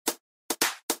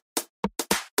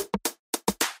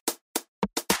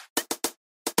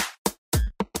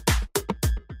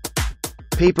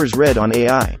Papers read on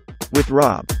AI. With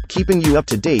Rob, keeping you up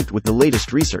to date with the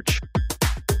latest research.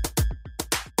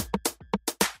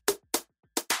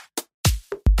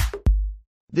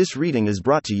 This reading is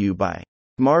brought to you by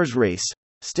Mars Race.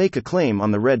 Stake a claim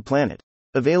on the Red Planet.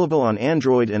 Available on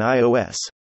Android and iOS.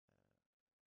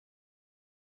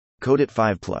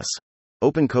 CodeT5 Plus.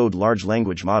 Open code large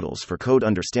language models for code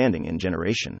understanding and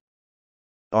generation.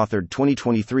 Authored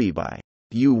 2023 by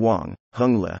Yu Wang,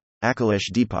 Heng Le,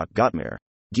 Akhilesh Deepak Gotmer,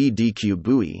 D.D.Q.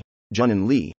 Bui, Junan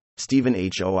Lee, Stephen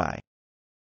Hoi.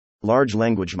 Large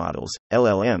language models,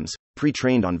 LLMs,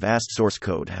 pre-trained on vast source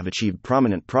code have achieved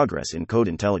prominent progress in code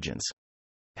intelligence.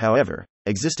 However,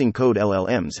 existing code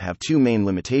LLMs have two main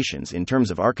limitations in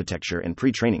terms of architecture and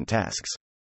pre-training tasks.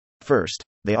 First,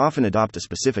 they often adopt a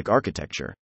specific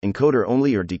architecture,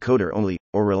 encoder-only or decoder-only,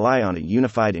 or rely on a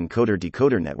unified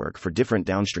encoder-decoder network for different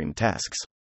downstream tasks.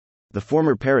 The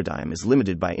former paradigm is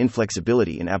limited by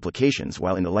inflexibility in applications,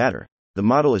 while in the latter, the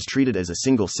model is treated as a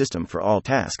single system for all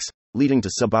tasks, leading to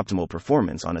suboptimal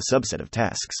performance on a subset of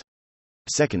tasks.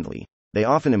 Secondly, they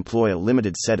often employ a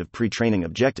limited set of pre-training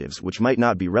objectives which might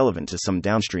not be relevant to some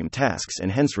downstream tasks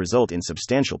and hence result in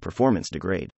substantial performance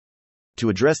degrade. To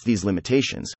address these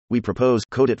limitations, we propose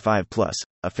CodeT5 Plus,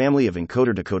 a family of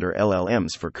encoder-decoder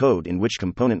LLMs for code in which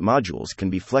component modules can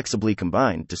be flexibly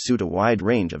combined to suit a wide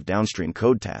range of downstream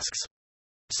code tasks.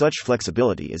 Such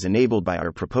flexibility is enabled by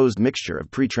our proposed mixture of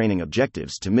pre-training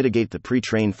objectives to mitigate the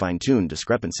pre-train fine-tune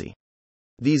discrepancy.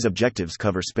 These objectives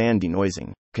cover span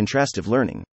denoising, contrastive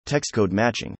learning, text code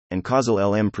matching, and causal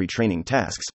LM pre-training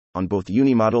tasks, on both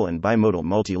unimodal and bimodal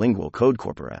multilingual code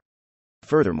corpora.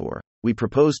 Furthermore, we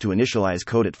propose to initialize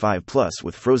CodeT5 Plus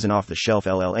with frozen off-the-shelf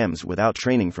LLMs without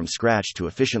training from scratch to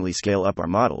efficiently scale up our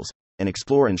models, and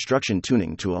explore instruction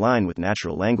tuning to align with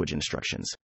natural language instructions.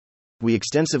 We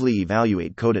extensively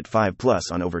evaluate CodeT5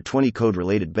 Plus on over 20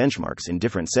 code-related benchmarks in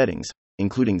different settings,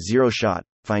 including zero-shot,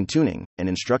 fine-tuning, and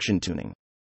instruction tuning.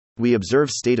 We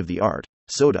observe state-of-the-art,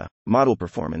 SOTA, model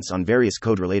performance on various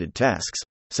code-related tasks,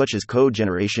 such as code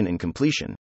generation and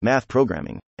completion, math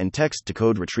programming, and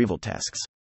text-to-code retrieval tasks.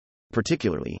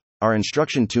 Particularly, our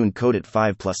instruction-tuned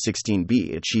CodeT5 Plus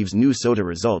 16b achieves new SOTA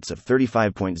results of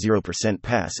 35.0%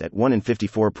 pass at 1 and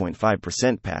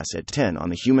 54.5% pass at 10 on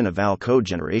the human eval code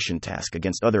generation task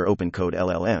against other open code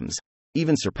LLMs,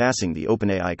 even surpassing the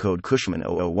OpenAI Code Cushman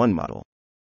 001 model.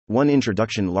 1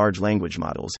 Introduction Large Language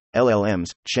Models,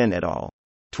 LLMs, Chen et al.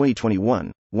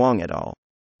 2021, Wang et al.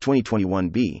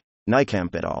 2021b,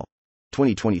 Nijkamp et al.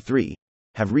 2023,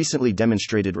 have recently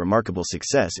demonstrated remarkable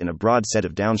success in a broad set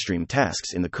of downstream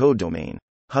tasks in the code domain.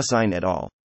 Hussain et al.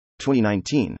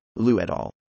 2019, Liu et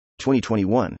al.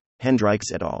 2021,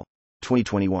 Hendricks et al.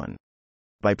 2021.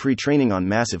 By pre-training on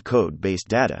massive code-based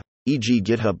data, e.g.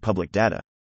 GitHub public data,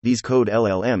 these code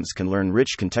LLMs can learn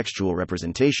rich contextual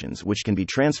representations which can be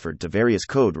transferred to various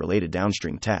code-related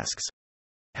downstream tasks.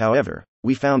 However,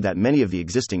 we found that many of the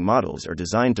existing models are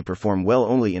designed to perform well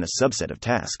only in a subset of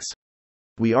tasks.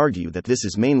 We argue that this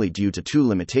is mainly due to two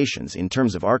limitations in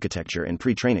terms of architecture and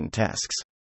pre-training tasks.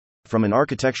 From an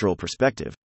architectural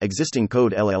perspective, existing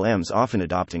code LLMs often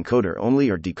adopt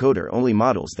encoder-only or decoder-only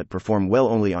models that perform well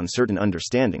only on certain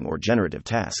understanding or generative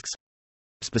tasks.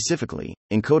 Specifically,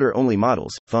 encoder-only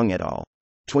models, Feng et al.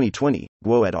 2020,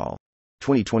 Guo et al.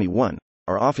 2021,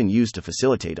 are often used to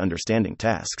facilitate understanding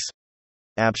tasks.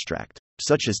 Abstract,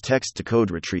 such as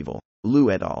text-to-code retrieval, Liu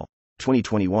et al.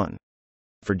 2021.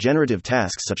 For generative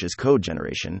tasks such as code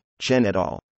generation, Chen et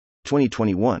al.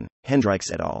 2021, Hendricks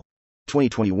et al.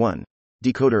 2021.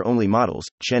 Decoder-only models,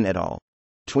 Chen et al.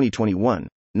 2021,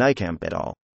 Nijkamp et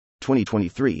al.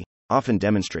 2023, often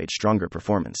demonstrate stronger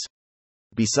performance.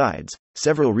 Besides,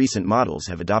 several recent models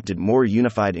have adopted more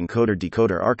unified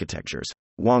encoder-decoder architectures,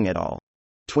 Wang et al.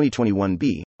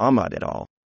 2021b, Ahmad et al.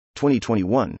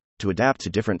 2021, to adapt to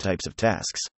different types of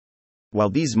tasks. While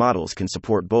these models can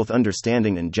support both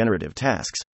understanding and generative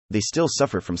tasks, they still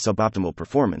suffer from suboptimal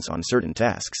performance on certain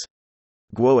tasks.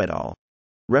 Guo et al.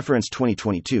 Reference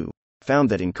 2022 found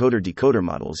that encoder-decoder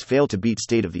models fail to beat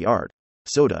state-of-the-art,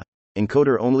 SOTA,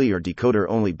 encoder-only or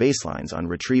decoder-only baselines on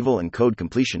retrieval and code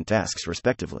completion tasks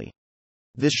respectively.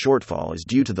 This shortfall is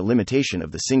due to the limitation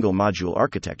of the single-module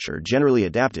architecture generally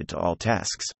adapted to all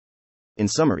tasks. In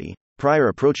summary, prior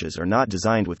approaches are not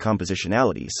designed with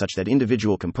compositionality such that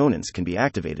individual components can be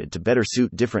activated to better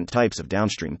suit different types of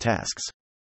downstream tasks.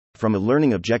 From a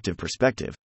learning objective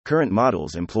perspective, current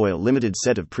models employ a limited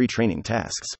set of pre-training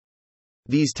tasks.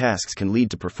 These tasks can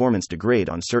lead to performance degrade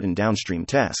on certain downstream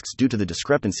tasks due to the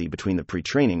discrepancy between the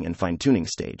pre-training and fine-tuning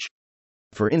stage.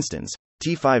 For instance,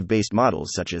 T5-based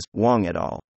models such as Wang et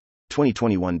al.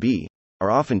 2021b are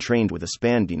often trained with a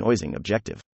span denoising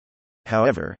objective.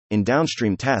 However, in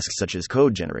downstream tasks such as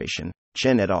code generation,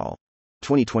 Chen et al.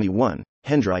 2021,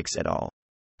 Hendricks et al.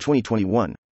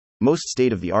 2021, most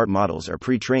state-of-the-art models are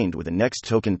pre-trained with a next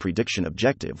token prediction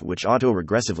objective which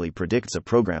auto-regressively predicts a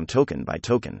program token by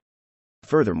token.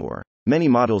 Furthermore, many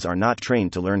models are not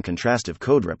trained to learn contrastive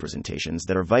code representations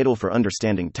that are vital for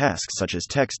understanding tasks such as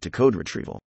text-to-code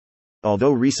retrieval.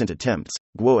 Although recent attempts,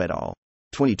 Guo et al.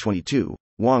 2022,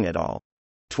 Wang et al.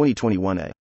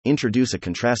 2021 introduce a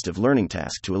contrastive learning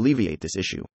task to alleviate this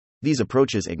issue, these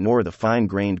approaches ignore the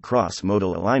fine-grained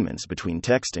cross-modal alignments between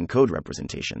text and code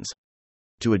representations.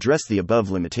 To address the above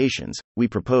limitations, we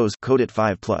propose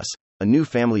CodeT5+, a new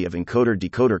family of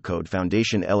encoder-decoder code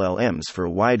foundation LLMs for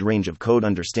a wide range of code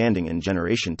understanding and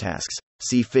generation tasks.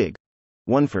 See Fig.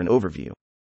 1 for an overview.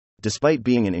 Despite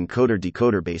being an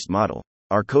encoder-decoder based model,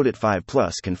 our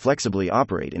CodeT5+ can flexibly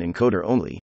operate in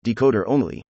encoder-only,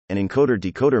 decoder-only, and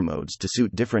encoder-decoder modes to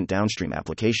suit different downstream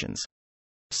applications.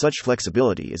 Such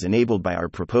flexibility is enabled by our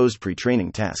proposed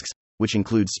pre-training tasks, which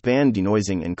include span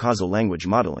denoising and causal language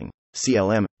modeling,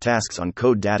 CLM, tasks on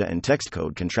code data and text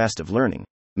code contrastive learning,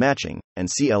 matching, and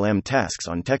CLM tasks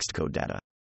on text code data.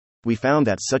 We found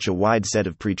that such a wide set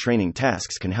of pre-training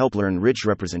tasks can help learn rich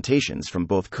representations from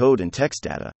both code and text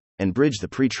data, and bridge the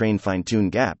pre-train fine-tune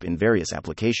gap in various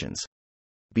applications.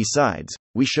 Besides,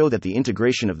 we show that the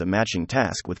integration of the matching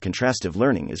task with contrastive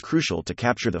learning is crucial to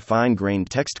capture the fine-grained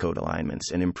text code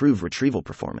alignments and improve retrieval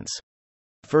performance.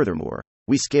 Furthermore,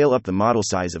 we scale up the model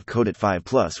size of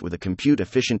CodeT5+ with a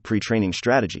compute-efficient pre-training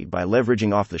strategy by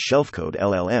leveraging off-the-shelf code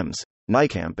LLMs,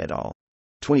 Nijkamp et al.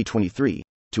 2023,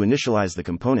 to initialize the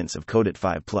components of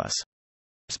CodeT5+.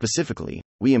 Specifically,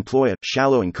 we employ a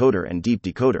shallow encoder and deep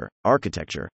decoder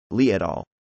architecture, Li et al.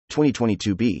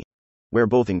 2022b, where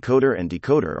both encoder and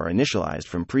decoder are initialized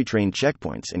from pre-trained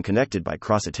checkpoints and connected by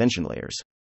cross-attention layers.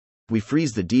 We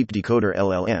freeze the deep decoder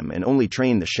LLM and only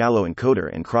train the shallow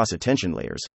encoder and cross-attention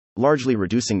layers, largely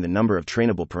reducing the number of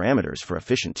trainable parameters for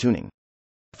efficient tuning.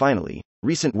 Finally,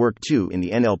 recent work too in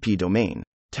the NLP domain,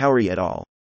 Tauri et al.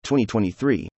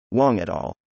 2023, Wang et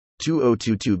al.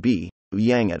 2022b,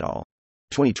 Yang et al.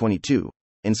 2022,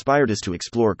 inspired us to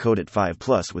explore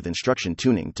CodeT5+ with instruction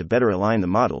tuning to better align the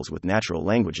models with natural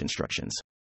language instructions.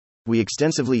 We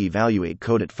extensively evaluate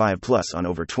CodeT5+ on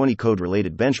over 20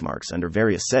 code-related benchmarks under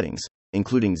various settings,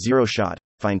 including zero-shot,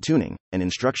 fine-tuning, and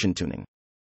instruction tuning.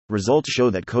 Results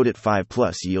show that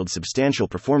CodeT5+ yields substantial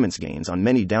performance gains on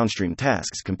many downstream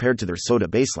tasks compared to their SOTA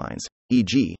baselines,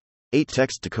 e.g., 8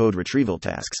 text-to-code retrieval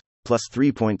tasks, plus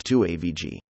 3.2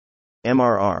 AVG.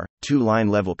 MRR, 2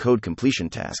 line-level code completion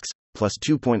tasks, plus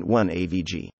 2.1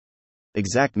 AVG.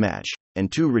 Exact match,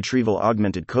 and 2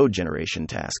 retrieval-augmented code generation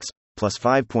tasks, plus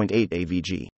 5.8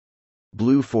 AVG.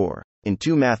 Blue 4, in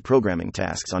 2 math programming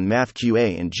tasks on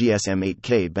MathQA and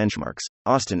GSM-8K benchmarks,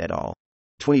 Austin et al.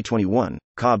 2021,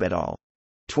 Cobb et al.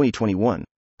 2021,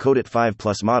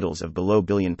 CodeT5+ models of below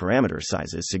billion parameter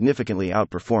sizes significantly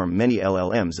outperform many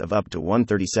LLMs of up to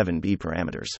 137B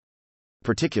parameters.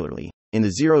 Particularly, in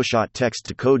the zero-shot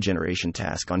text-to-code generation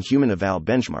task on human eval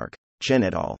benchmark, Chen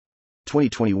et al.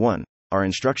 2021, our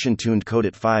instruction-tuned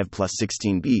CodeT5 plus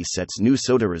 16B sets new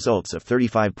SOTA results of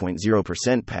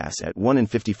 35.0% pass at 1 and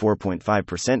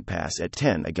 54.5% pass at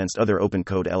 10 against other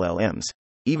OpenCode LLMs,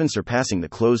 even surpassing the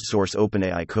closed-source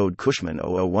OpenAI Code Cushman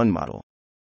 001 model.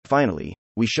 Finally,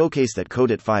 we showcase that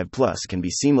CodeT5+ can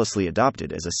be seamlessly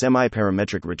adopted as a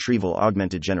semi-parametric retrieval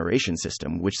augmented generation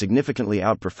system which significantly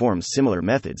outperforms similar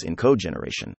methods in code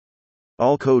generation.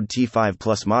 All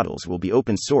CodeT5+ models will be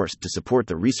open-sourced to support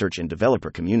the research and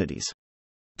developer communities.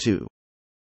 2.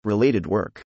 Related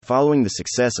work. Following the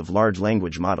success of large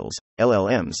language models,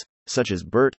 LLMs, such as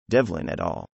BERT, Devlin et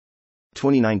al.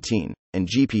 2019, and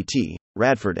GPT,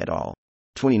 Radford et al.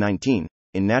 2019,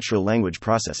 in natural language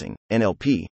processing,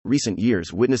 NLP, recent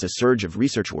years witness a surge of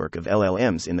research work of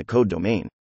LLMs in the code domain,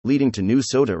 leading to new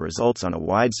SOTA results on a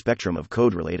wide spectrum of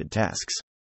code-related tasks.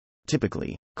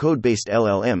 Typically, code-based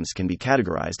LLMs can be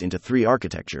categorized into 3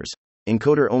 architectures: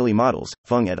 encoder-only models,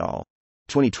 Feng et al.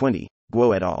 2020,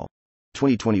 Guo et al.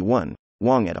 2021,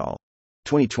 Wang et al.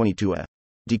 2022,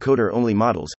 decoder-only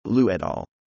models, Liu et al.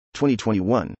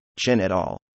 2021, Chen et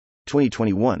al.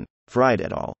 2021, Fried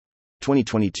et al.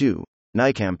 2022,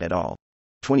 Nijkamp et al.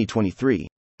 2023,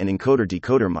 and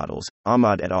encoder-decoder models,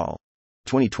 Ahmad et al.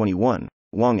 2021,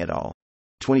 Wang et al.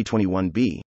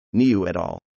 2021b, Niu et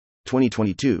al.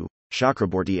 2022,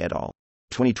 Chakraborty et al.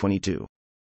 2022.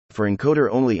 For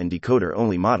encoder-only and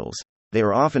decoder-only models, they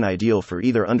are often ideal for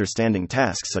either understanding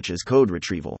tasks such as code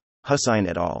retrieval, Hussain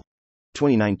et al.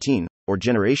 2019, or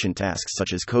generation tasks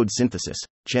such as code synthesis,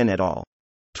 Chen et al.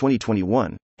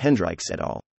 2021, Hendricks et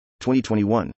al.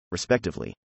 2021,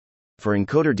 respectively. For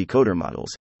encoder-decoder models,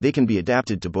 they can be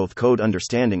adapted to both code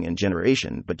understanding and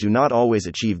generation but do not always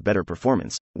achieve better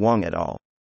performance. Wang et al.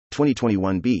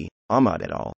 2021b, Ahmad et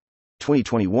al.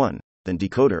 2021, than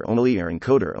decoder-only or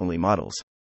encoder-only models.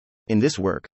 In this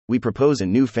work, we propose a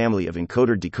new family of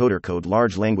encoder-decoder code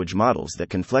large language models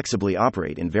that can flexibly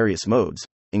operate in various modes,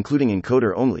 including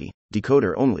encoder-only,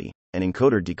 decoder-only, and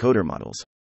encoder-decoder models.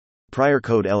 Prior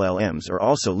code LLMs are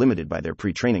also limited by their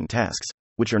pre-training tasks,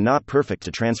 which are not perfect to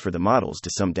transfer the models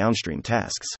to some downstream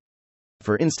tasks.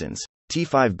 For instance,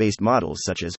 T5-based models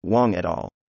such as Wang et al.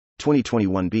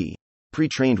 2021b,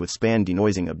 pre-trained with span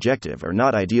denoising objective are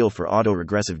not ideal for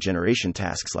auto-regressive generation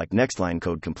tasks like next-line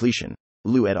code completion.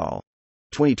 Liu et al.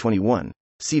 2021,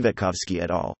 Svetkovsky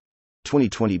et al.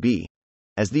 2020b,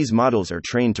 as these models are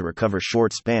trained to recover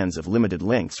short spans of limited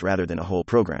lengths rather than a whole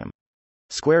program.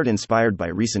 Squared inspired by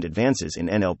recent advances in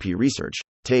NLP research,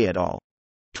 Tay et al.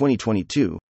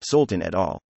 2022, Solton et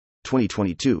al.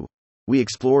 2022, we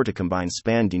explore to combine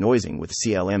span denoising with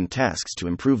CLM tasks to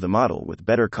improve the model with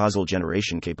better causal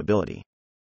generation capability.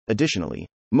 Additionally,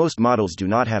 most models do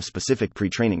not have specific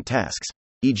pre-training tasks,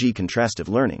 e.g. contrastive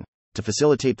learning, to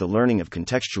facilitate the learning of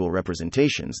contextual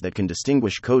representations that can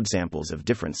distinguish code samples of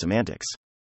different semantics.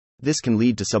 This can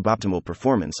lead to suboptimal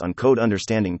performance on code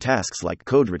understanding tasks like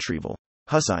code retrieval.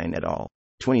 Hussain et al.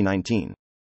 2019.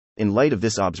 In light of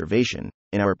this observation,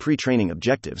 in our pre-training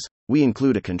objectives, we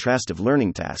include a contrastive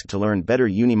learning task to learn better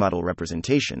unimodal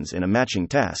representations and a matching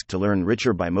task to learn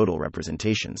richer bimodal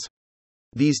representations.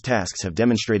 These tasks have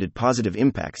demonstrated positive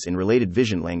impacts in related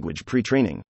vision language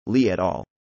pre-training. Li et al.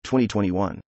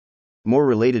 2021. More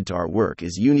related to our work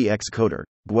is Uni-X Coder,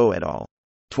 Guo et al.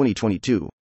 2022,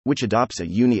 which adopts a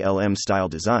Uni-LM style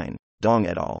design, Dong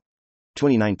et al.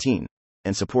 2019,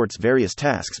 and supports various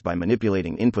tasks by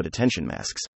manipulating input attention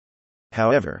masks.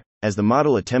 However, as the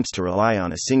model attempts to rely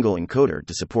on a single encoder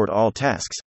to support all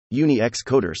tasks, Uni-X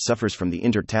Coder suffers from the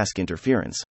inter-task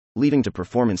interference, leading to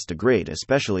performance degrade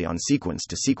especially on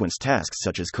sequence-to-sequence tasks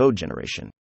such as code generation.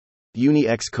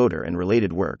 Uni-X Coder and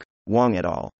related work, Wang et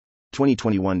al.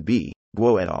 2021b,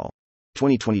 Guo et al.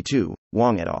 2022,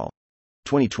 Wang et al.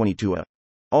 2022a,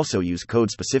 also use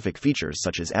code-specific features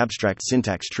such as abstract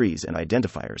syntax trees and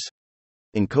identifiers.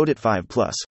 In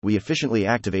CodeT5+, we efficiently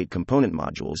activate component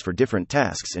modules for different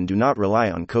tasks and do not rely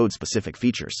on code-specific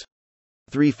features.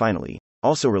 3. Finally,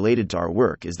 also related to our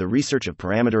work is the research of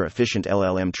parameter-efficient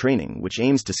LLM training, which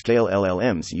aims to scale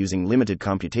LLMs using limited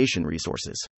computation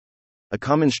resources. A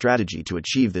common strategy to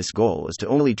achieve this goal is to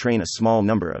only train a small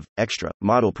number of extra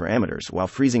model parameters while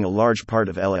freezing a large part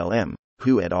of LLM.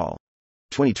 Hu et al.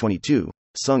 2022,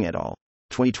 Sung et al.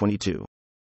 2022.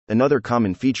 Another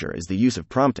common feature is the use of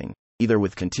prompting, either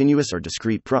with continuous or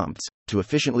discrete prompts, to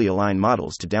efficiently align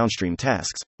models to downstream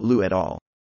tasks. Liu et al.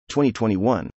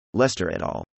 2021, Lester et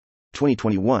al.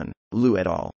 2021, Liu et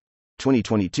al.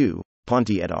 2022,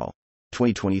 Ponti et al.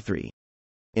 2023.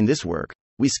 In this work,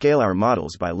 we scale our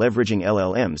models by leveraging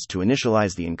LLMs to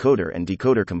initialize the encoder and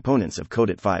decoder components of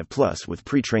CodeT5+ with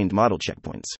pre-trained model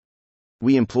checkpoints.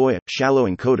 We employ a shallow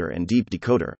encoder and deep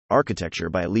decoder architecture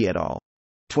by Li et al.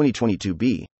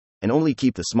 2022b, and only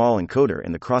keep the small encoder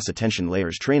and the cross-attention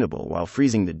layers trainable while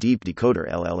freezing the deep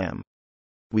decoder LLM.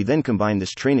 We then combine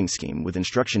this training scheme with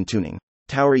instruction tuning.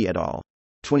 Towery et al.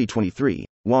 2023,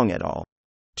 Wang et al.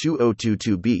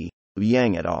 2022b,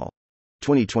 Yang et al.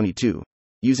 2022,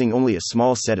 using only a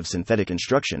small set of synthetic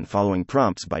instruction following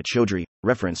prompts by Chaudhry,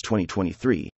 reference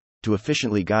 2023, to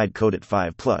efficiently guide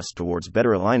CodeT5+ towards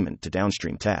better alignment to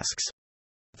downstream tasks.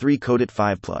 3.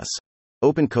 CodeT5+.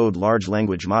 Open code large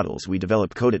language models. We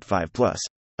developed CodeT5+,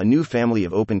 a new family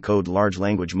of open code large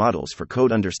language models for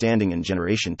code understanding and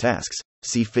generation tasks.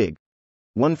 See Fig.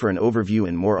 1 for an overview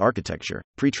and more architecture,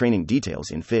 pre-training details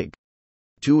in Fig.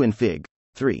 2 and Fig.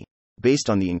 3. Based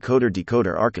on the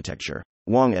encoder-decoder architecture,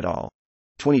 Wang et al.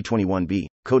 2021b,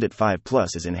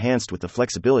 CodeT5+ is enhanced with the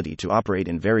flexibility to operate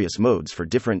in various modes for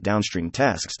different downstream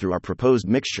tasks through our proposed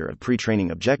mixture of pre-training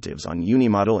objectives on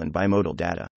unimodal and bimodal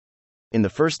data. In the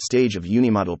first stage of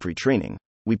unimodal pre-training,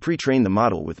 we pre-train the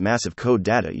model with massive code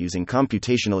data using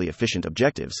computationally efficient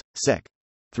objectives, Sec.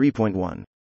 3.1.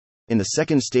 In the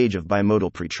second stage of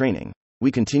bimodal pre-training,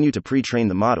 we continue to pre-train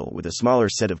the model with a smaller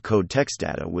set of code text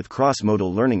data with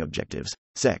cross-modal learning objectives,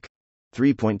 Sec.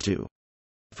 3.2.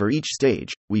 For each stage,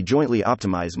 we jointly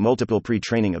optimize multiple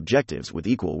pre-training objectives with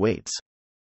equal weights.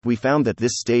 We found that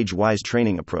this stage-wise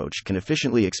training approach can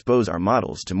efficiently expose our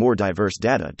models to more diverse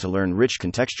data to learn rich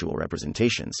contextual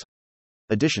representations.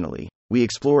 Additionally, we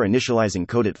explore initializing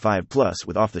CodeT5+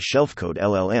 with off-the-shelf code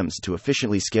LLMs to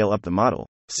efficiently scale up the model,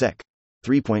 Sec.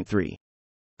 3.3.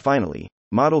 Finally,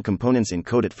 Model components in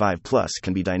CodeT5 Plus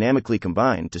can be dynamically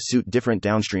combined to suit different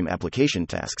downstream application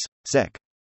tasks. Sec.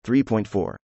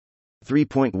 3.4.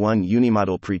 3.1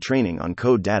 Unimodel pre-training on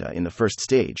code data. In the first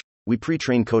stage, we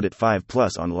pre-train CodeT5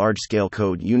 Plus on large-scale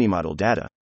code unimodel data,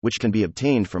 which can be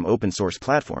obtained from open-source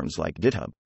platforms like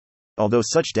GitHub. Although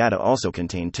such data also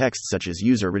contain text such as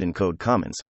user-written code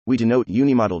comments, we denote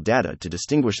unimodel data to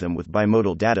distinguish them with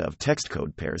bimodal data of text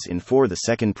code pairs in the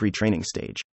second pre-training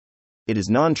stage. It is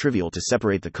non-trivial to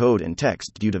separate the code and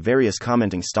text due to various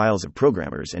commenting styles of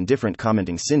programmers and different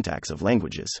commenting syntax of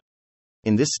languages.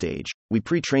 In this stage, we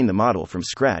pre-train the model from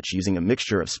scratch using a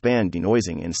mixture of span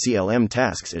denoising and CLM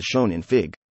tasks as shown in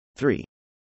Fig. 3.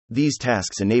 These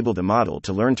tasks enable the model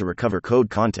to learn to recover code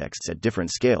contexts at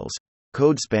different scales: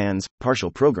 code spans,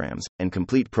 partial programs, and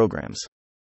complete programs.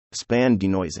 Span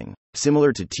denoising.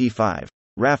 Similar to T5,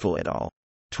 Raffel et al.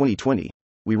 2020,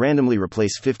 we randomly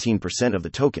replace 15% of the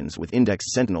tokens with indexed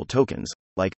sentinel tokens,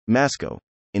 like Masco,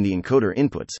 in the encoder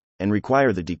inputs, and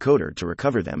require the decoder to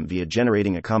recover them via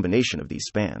generating a combination of these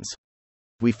spans.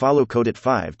 We follow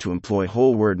CodeT5 to employ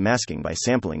whole word masking by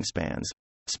sampling spans,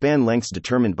 span lengths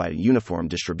determined by a uniform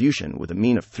distribution with a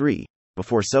mean of 3,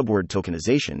 before subword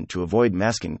tokenization to avoid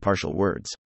masking partial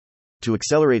words. To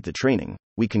accelerate the training,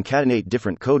 we concatenate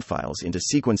different code files into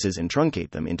sequences and truncate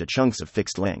them into chunks of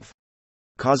fixed length.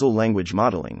 Causal Language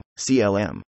Modeling,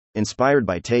 CLM. Inspired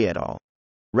by Tay et al.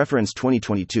 Reference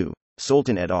 2022,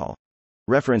 Solton et al.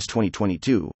 Reference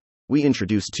 2022, we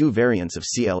introduce two variants of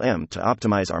CLM to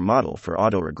optimize our model for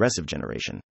autoregressive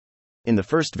generation. In the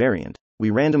first variant, we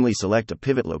randomly select a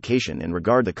pivot location and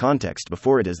regard the context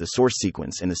before it as the source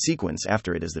sequence and the sequence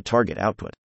after it as the target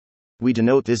output. We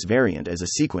denote this variant as a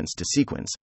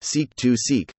sequence-to-sequence,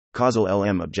 seek-to-seek, causal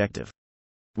LM objective.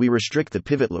 We restrict the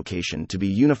pivot location to be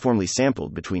uniformly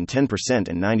sampled between 10%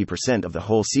 and 90% of the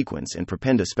whole sequence and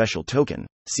prepend a special token,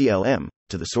 CLM,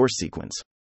 to the source sequence.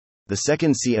 The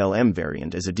second CLM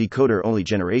variant is a decoder-only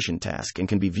generation task and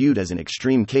can be viewed as an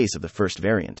extreme case of the first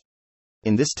variant.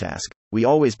 In this task, we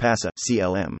always pass a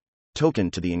CLM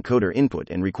token to the encoder input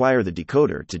and require the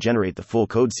decoder to generate the full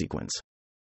code sequence.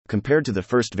 Compared to the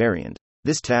first variant,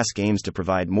 this task aims to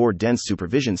provide more dense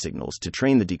supervision signals to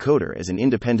train the decoder as an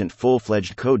independent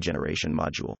full-fledged code generation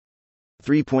module.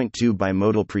 3.2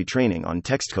 Bimodal pre-training on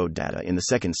text code data. In the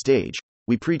second stage,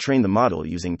 we pre-train the model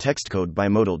using text code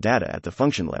bimodal data at the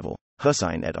function level,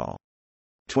 Hussein et al.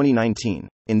 2019.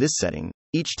 In this setting,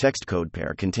 each text code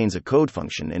pair contains a code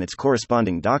function and its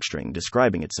corresponding docstring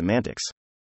describing its semantics.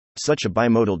 Such a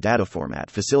bimodal data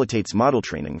format facilitates model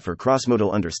training for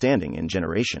cross-modal understanding and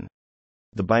generation.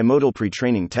 The bimodal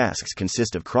pre-training tasks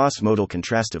consist of cross-modal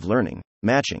contrastive learning,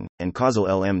 matching, and causal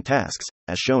LM tasks,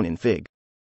 as shown in Fig.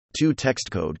 2.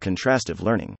 Text code contrastive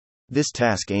learning. This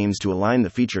task aims to align the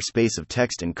feature space of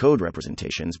text and code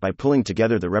representations by pulling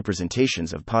together the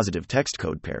representations of positive text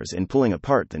code pairs and pulling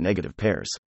apart the negative pairs.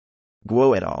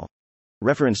 Guo et al.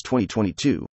 Reference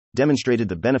 2022 demonstrated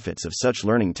the benefits of such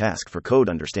learning task for code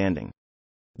understanding.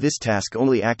 This task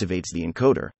only activates the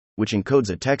encoder, which encodes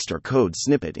a text or code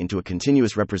snippet into a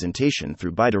continuous representation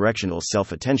through bidirectional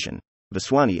self-attention.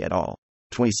 Vaswani et al.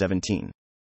 2017.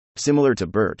 Similar to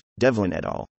Burt, Devlin et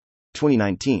al.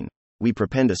 2019, we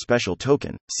prepend a special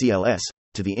token, CLS,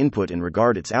 to the input and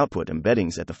regard its output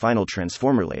embeddings at the final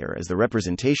transformer layer as the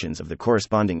representations of the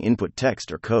corresponding input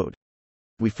text or code.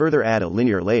 We further add a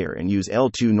linear layer and use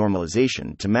L2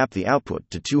 normalization to map the output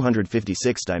to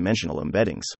 256-dimensional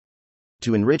embeddings.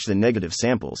 To enrich the negative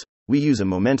samples, we use a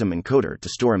momentum encoder to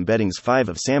store embeddings 5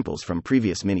 of samples from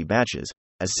previous mini batches,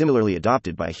 as similarly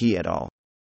adopted by He et al.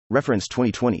 Reference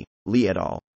 2020, Lee et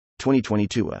al.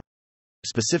 2022.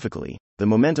 Specifically, the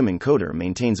momentum encoder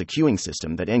maintains a queuing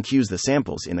system that enqueues the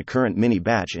samples in the current mini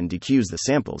batch and dequeues the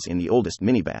samples in the oldest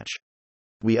mini batch.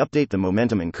 We update the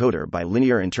momentum encoder by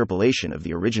linear interpolation of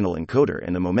the original encoder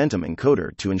and the momentum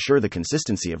encoder to ensure the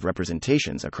consistency of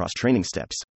representations across training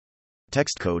steps.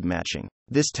 Text code matching.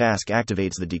 This task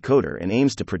activates the decoder and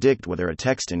aims to predict whether a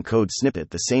text and code snippet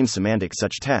the same semantic.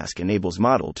 Such task enables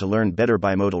model to learn better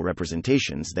bimodal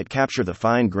representations that capture the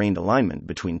fine-grained alignment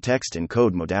between text and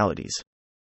code modalities.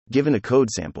 Given a code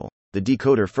sample, the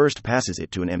decoder first passes it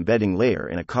to an embedding layer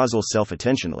and a causal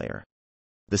self-attention layer.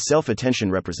 The self-attention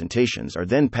representations are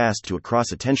then passed to a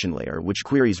cross-attention layer which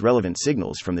queries relevant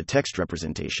signals from the text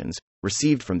representations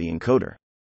received from the encoder.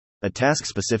 A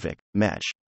task-specific match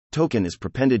token is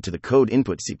prepended to the code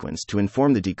input sequence to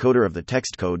inform the decoder of the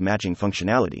text code matching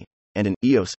functionality, and an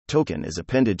EOS token is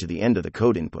appended to the end of the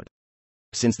code input.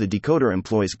 Since the decoder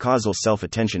employs causal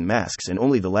self-attention masks and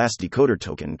only the last decoder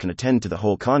token can attend to the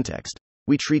whole context,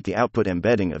 we treat the output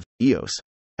embedding of EOS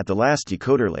at the last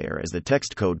decoder layer as the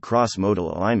text code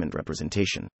cross-modal alignment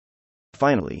representation.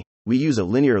 Finally, we use a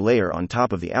linear layer on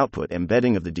top of the output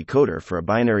embedding of the decoder for a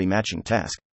binary matching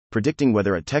task, predicting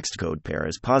whether a text code pair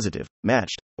is positive,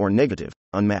 matched, or negative,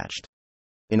 unmatched.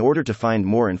 In order to find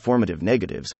more informative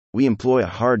negatives, we employ a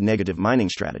hard negative mining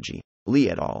strategy, Lee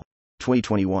et al.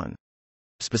 2021.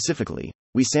 Specifically,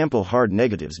 we sample hard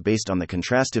negatives based on the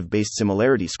contrastive-based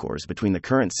similarity scores between the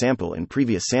current sample and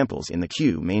previous samples in the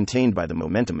queue maintained by the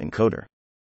momentum encoder.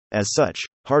 As such,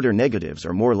 harder negatives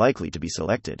are more likely to be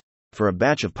selected. For a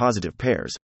batch of positive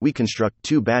pairs, we construct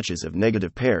 2 batches of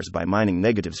negative pairs by mining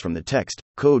negatives from the text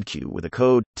code queue with a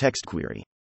CodeT5 query.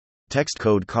 Text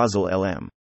code causal LM.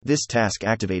 This task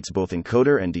activates both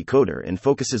encoder and decoder and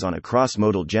focuses on a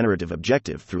cross-modal generative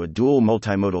objective through a dual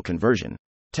multimodal conversion,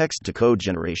 text-to-code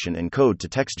generation and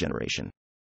code-to-text generation.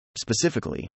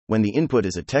 Specifically, when the input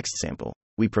is a text sample,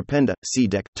 we prepend a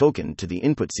CDEC token to the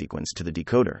input sequence to the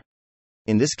decoder.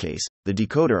 In this case, the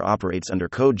decoder operates under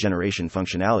code generation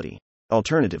functionality.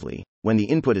 Alternatively, when the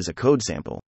input is a code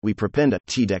sample, we prepend a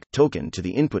TDEC token to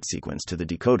the input sequence to the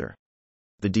decoder.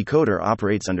 The decoder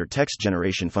operates under text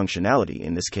generation functionality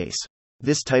in this case.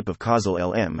 This type of causal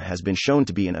LM has been shown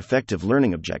to be an effective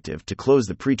learning objective to close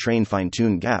the pre-trained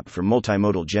fine-tune gap for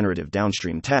multimodal generative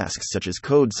downstream tasks such as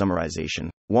code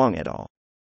summarization, Wang et al.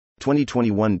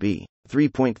 2021b.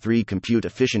 3.3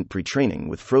 Compute-efficient pre-training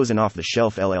with frozen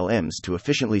off-the-shelf LLMs to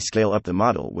efficiently scale up the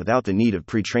model without the need of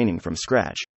pre-training from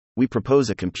scratch. We propose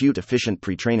a compute-efficient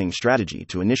pre-training strategy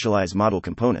to initialize model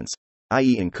components,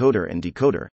 i.e. encoder and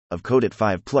decoder, of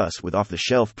CodeT5 with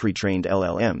off-the-shelf pre-trained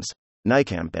LLMs,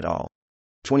 Nykamp et al.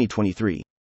 2023.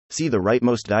 See the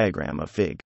rightmost diagram of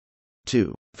Fig.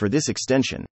 2. For this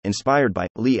extension, inspired by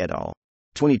Lee et al.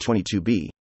 2022b,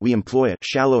 we employ a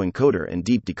shallow encoder and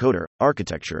deep decoder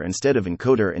architecture instead of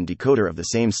encoder and decoder of the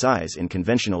same size in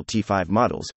conventional T5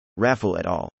 models, Raffel et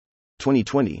al.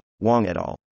 2020, Wang et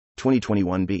al.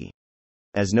 2021b.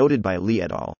 As noted by Lee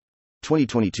et al.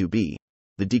 2022b,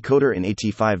 the decoder in a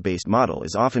T5-based model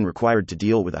is often required to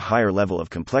deal with a higher level of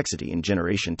complexity in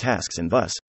generation tasks and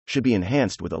thus, should be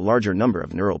enhanced with a larger number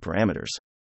of neural parameters.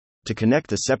 To connect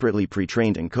the separately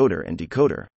pre-trained encoder and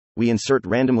decoder, we insert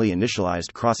randomly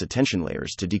initialized cross-attention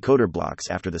layers to decoder blocks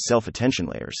after the self-attention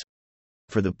layers.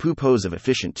 For the purpose of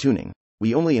efficient tuning,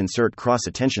 we only insert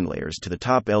cross-attention layers to the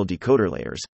top L decoder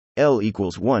layers, L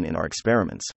equals 1 in our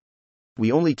experiments.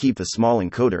 We only keep the small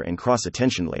encoder and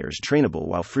cross-attention layers trainable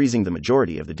while freezing the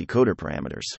majority of the decoder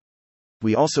parameters.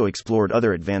 We also explored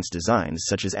other advanced designs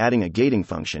such as adding a gating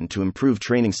function to improve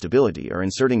training stability or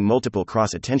inserting multiple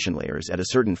cross-attention layers at a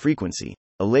certain frequency,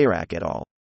 Alayrak et al.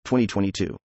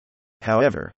 2022.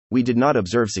 However, we did not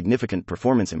observe significant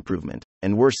performance improvement,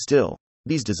 and worse still,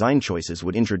 these design choices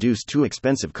would introduce too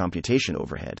expensive computation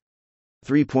overhead.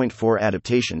 3.4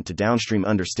 Adaptation to downstream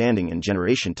understanding and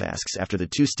generation tasks. After the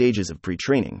 2 stages of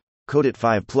pre-training,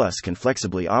 CodeT5 can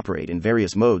flexibly operate in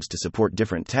various modes to support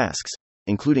different tasks,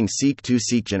 including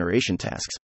seek-to-seek generation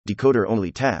tasks,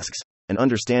 decoder-only tasks, and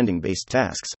understanding-based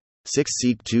tasks, 6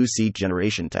 seek-to-seek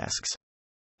generation tasks.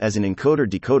 As an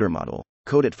encoder-decoder model,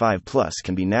 CodeT5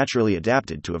 can be naturally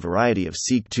adapted to a variety of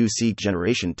seek-to-seek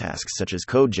generation tasks such as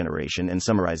code generation and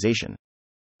summarization.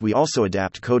 We also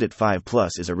adapt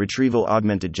CodeT5 as a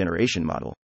retrieval-augmented generation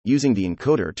model, using the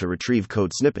encoder to retrieve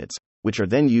code snippets, which are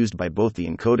then used by both the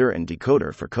encoder and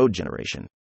decoder for code generation.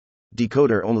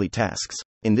 Decoder-only tasks.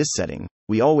 In this setting,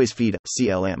 we always feed a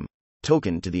CLM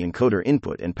token to the encoder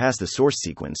input and pass the source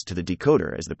sequence to the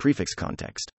decoder as the prefix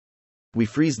context. We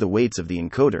freeze the weights of the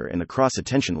encoder and the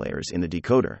cross-attention layers in the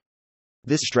decoder.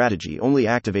 This strategy only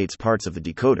activates parts of the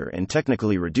decoder and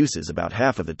technically reduces about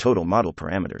half of the total model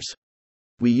parameters.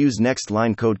 We use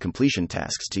next-line code completion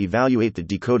tasks to evaluate the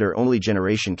decoder-only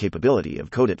generation capability of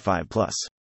CodeT5.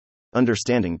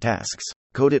 Understanding tasks.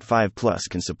 CodeT5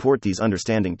 can support these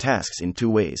understanding tasks in 2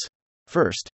 ways.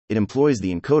 First, it employs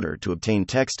the encoder to obtain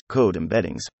text code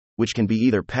embeddings, which can be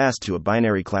either passed to a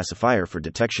binary classifier for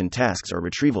detection tasks or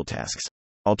retrieval tasks.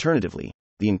 Alternatively,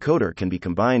 the encoder can be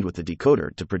combined with the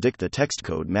decoder to predict the text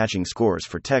code matching scores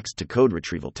for text-to-code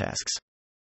retrieval tasks.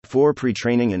 4.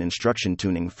 Pre-training and instruction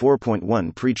tuning.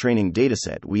 4.1 Pre-training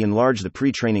dataset. We enlarge the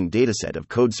pre-training dataset of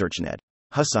CodeSearchNet,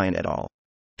 Hussain et al.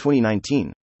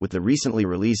 2019, with the recently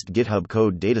released GitHub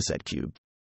Code Dataset Cube.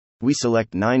 We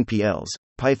select 9 PLs,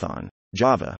 Python,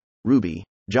 Java, Ruby,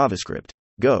 JavaScript,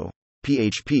 Go,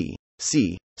 PHP,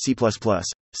 C, C++,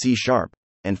 C#,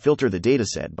 and filter the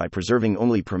dataset by preserving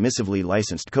only permissively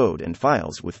licensed code and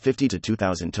files with 50 to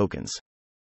 2000 tokens.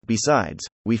 Besides,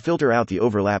 we filter out the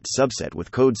overlapped subset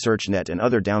with CodeSearchNet and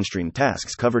other downstream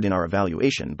tasks covered in our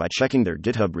evaluation by checking their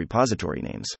GitHub repository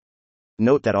names.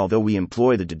 Note that although we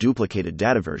employ the deduplicated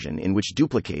data version in which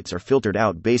duplicates are filtered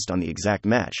out based on the exact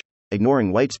match,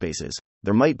 ignoring whitespaces,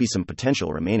 there might be some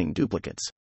potential remaining duplicates.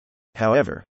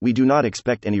 However, we do not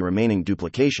expect any remaining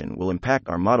duplication will impact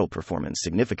our model performance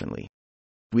significantly.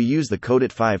 We use the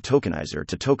CodeT5 tokenizer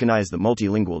to tokenize the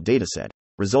multilingual dataset,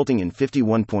 resulting in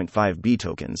 51.5 B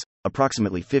tokens,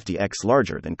 approximately 50x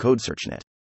larger than CodeSearchNet.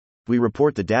 We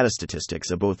report the data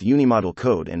statistics of both unimodal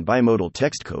code and bimodal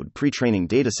text code pre-training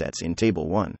datasets in Table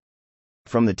 1.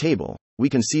 From the table, we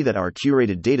can see that our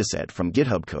curated dataset from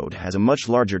GitHub Code has a much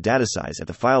larger data size at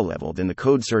the file level than the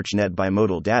CodeSearchNet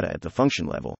bimodal data at the function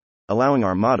level, allowing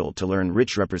our model to learn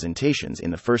rich representations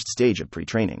in the first stage of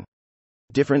pre-training.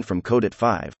 Different from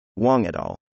CodeT5, Wang et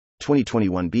al.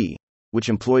 2021b, which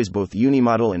employs both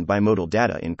unimodal and bimodal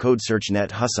data in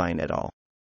CodeSearchNet Hussain et al.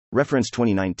 Reference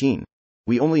 2019.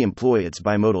 We only employ its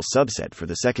bimodal subset for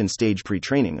the second stage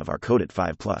pre-training of our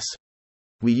CodeT5+.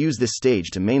 We use this stage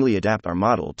to mainly adapt our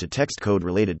model to text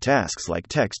code-related tasks like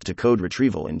text-to-code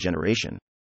retrieval and generation.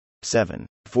 7.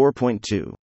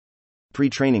 4.2.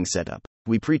 Pre-training setup.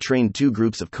 We pre-trained two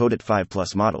groups of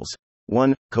CodeT5+ models.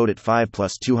 1. CodeT5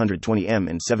 plus 220M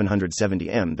and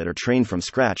 770M that are trained from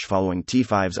scratch following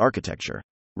T5's architecture.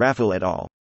 Raffel et al.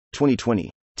 2020.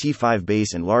 T5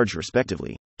 base and large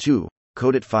respectively. 2.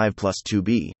 CodeT5 plus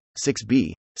 2B,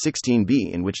 6B,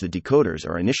 16B in which the decoders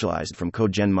are initialized from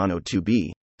CodeGen Mono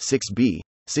 2B, 6B,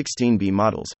 16B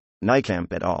models.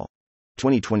 Nykamp et al.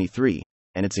 2023,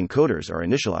 and its encoders are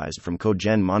initialized from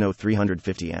CodeGen Mono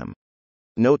 350M.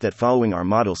 Note that following our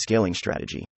model scaling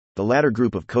strategy, the latter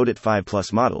group of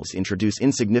CodeT5+ models introduce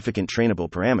insignificant trainable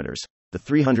parameters, the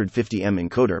 350M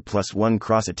encoder plus one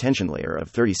cross-attention layer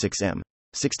of 36M,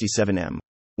 67M,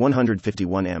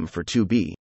 151M for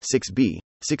 2B, 6B,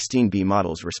 16B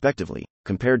models respectively,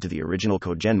 compared to the original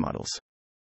CodeGen models.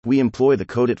 We employ the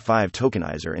CodeT5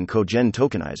 tokenizer and CodeGen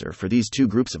tokenizer for these two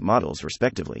groups of models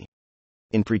respectively.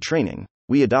 In pre-training,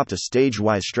 we adopt a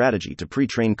stage-wise strategy to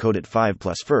pre-train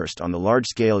CodeT5+ first on the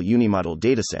large-scale unimodal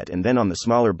dataset and then on the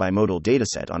smaller bimodal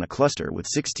dataset on a cluster with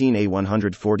 16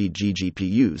 A140G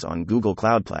GPUs on Google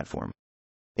Cloud Platform.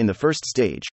 In the first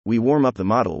stage, we warm up the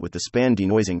model with the span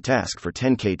denoising task for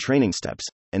 10K training steps,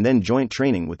 and then joint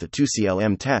training with the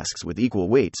 2CLM tasks with equal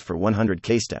weights for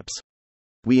 100K steps.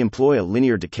 We employ a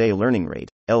linear decay learning rate,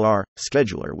 LR,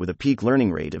 scheduler with a peak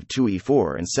learning rate of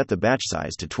 2E4 and set the batch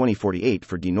size to 2048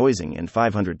 for denoising and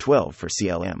 512 for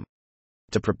CLM.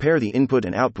 To prepare the input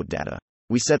and output data,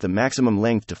 we set the maximum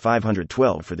length to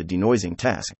 512 for the denoising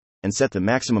task, and set the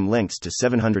maximum lengths to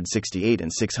 768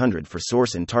 and 600 for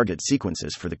source and target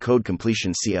sequences for the code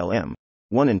completion CLM,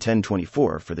 1 and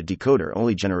 1024 for the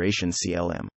decoder-only generation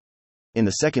CLM. In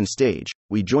the second stage,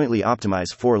 we jointly optimize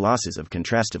 4 losses of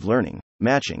contrastive learning,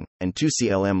 matching, and 2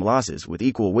 CLM losses with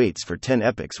equal weights for 10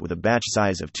 epochs with a batch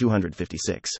size of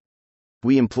 256.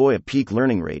 We employ a peak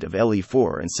learning rate of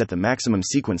LE4 and set the maximum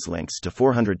sequence lengths to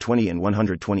 420 and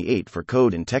 128 for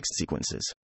code and text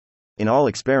sequences. In all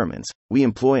experiments, we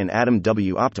employ an Atom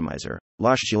W optimizer,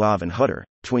 Loshchilov and Hutter,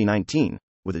 2019,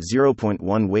 with a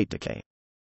 0.1 weight decay.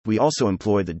 We also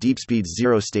employ the DeepSpeed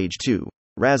 0 Stage 2,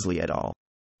 Rasley et al.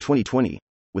 2020,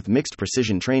 with mixed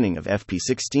precision training of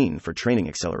FP16 for training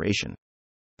acceleration.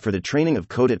 For the training of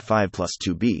CodeT5 plus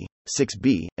 2B,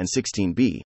 6B, and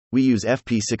 16B, we use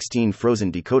FP16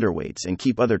 frozen decoder weights and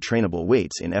keep other trainable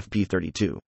weights in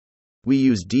FP32. We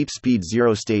use DeepSpeed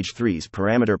 0 Stage 3's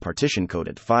parameter partition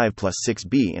CodeT5 plus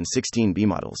 6B and 16B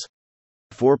models.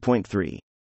 4.3.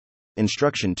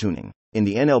 Instruction tuning. In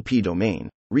the NLP domain,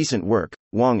 recent work,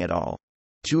 Wang et al.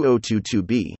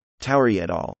 2022b, Towery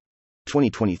et al.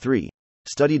 2023,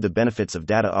 studied the benefits of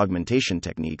data augmentation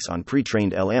techniques on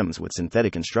pre-trained LMs with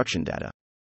synthetic instruction data.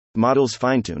 Models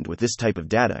fine-tuned with this type of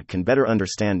data can better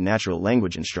understand natural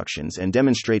language instructions and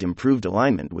demonstrate improved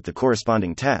alignment with the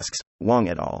corresponding tasks. Wang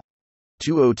et al.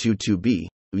 2022b,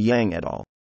 Yang et al.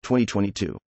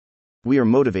 2022. We are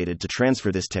motivated to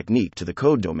transfer this technique to the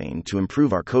code domain to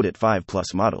improve our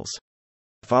CodeT5+ models.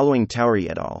 Following Towery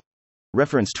et al.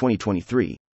 Reference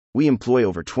 2023, we employ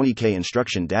over 20K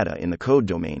instruction data in the code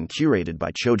domain curated by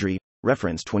Chaudhry,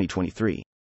 reference 2023.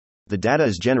 The data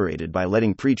is generated by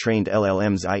letting pre-trained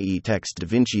LLMs, i.e. Text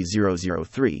DaVinci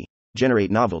 003, generate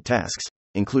novel tasks,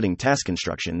 including task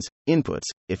instructions, inputs,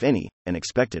 if any, and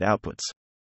expected outputs.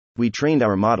 We trained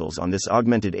our models on this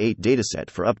augmented 8 dataset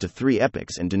for up to 3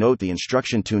 epochs and denote the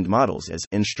instruction-tuned models as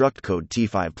instruct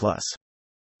CodeT5+.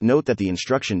 Note that the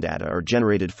instruction data are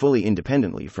generated fully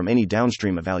independently from any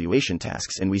downstream evaluation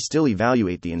tasks, and we still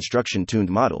evaluate the instruction-tuned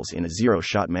models in a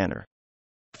zero-shot manner.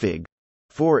 Fig.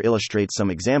 4 illustrates some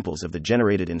examples of the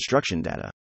generated instruction data.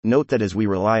 Note that as we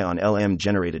rely on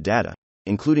LM-generated data,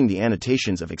 including the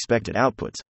annotations of expected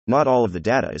outputs, not all of the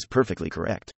data is perfectly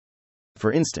correct.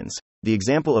 For instance, the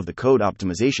example of the code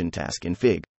optimization task in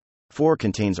Fig. 4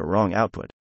 contains a wrong output.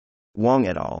 Wang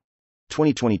et al.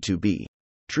 2022b.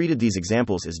 Treated these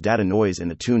examples as data noise, and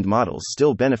the tuned models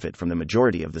still benefit from the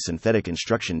majority of the synthetic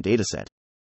instruction dataset.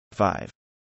 5.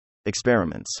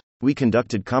 Experiments. We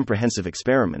conducted comprehensive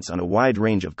experiments on a wide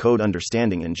range of code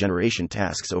understanding and generation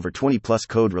tasks over 20+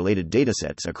 code-related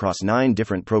datasets across 9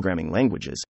 different programming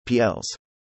languages, PLs.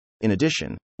 In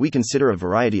addition, we consider a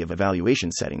variety of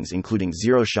evaluation settings including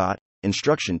zero-shot,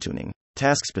 instruction tuning,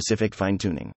 task-specific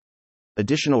fine-tuning.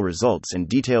 Additional results and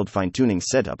detailed fine-tuning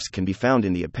setups can be found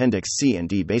in the Appendix C and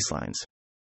D baselines.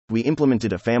 We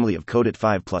implemented a family of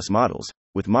CodeT5+ models,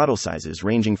 with model sizes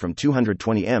ranging from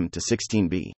 220M to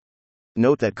 16B.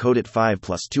 Note that CodeT5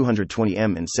 plus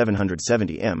 220M and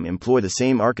 770M employ the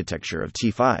same architecture of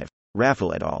T5,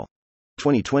 Raffel et al.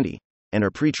 2020, and are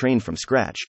pre-trained from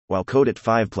scratch, while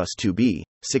CodeT5 plus 2B,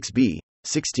 6B,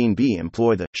 16B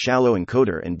employ the shallow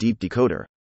encoder and deep decoder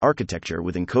architecture,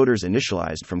 with encoders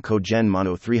initialized from CodeGen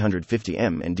Mono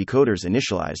 350M and decoders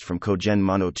initialized from CodeGen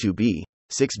Mono 2B,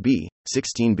 6B,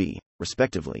 16B,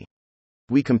 respectively.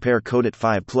 We compare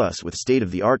CodeT5 Plus with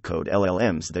state-of-the-art code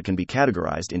LLMs that can be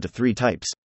categorized into 3 types: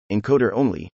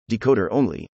 encoder-only,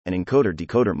 decoder-only, and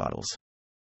encoder-decoder models.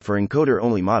 For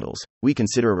encoder-only models, we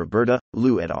consider Roberta,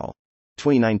 Liu et al.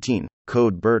 2019,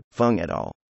 Code BERT, Feng et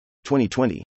al.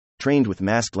 2020, trained with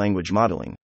masked language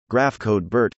modeling, Graph Code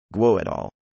BERT, Guo et al.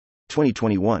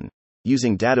 2021,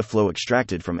 using data flow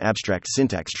extracted from abstract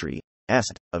syntax tree,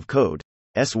 AST, of code,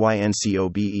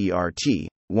 SYNCOBERT,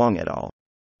 Wang et al.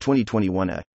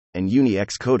 2021, and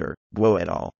UniX Coder, Guo et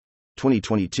al.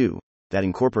 2022, that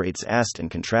incorporates AST and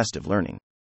contrastive learning.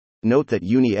 Note that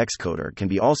UniX Coder can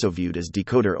be also viewed as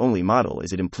decoder-only model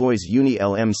as it employs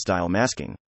Uni-LM style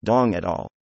masking, Dong et al.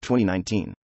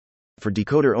 2019. For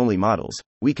decoder-only models,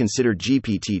 we consider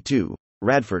GPT-2,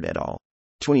 Radford et al.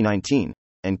 2019,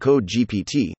 and Code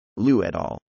GPT, Liu et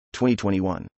al.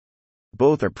 2021.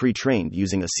 Both are pre-trained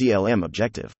using a CLM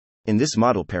objective. In this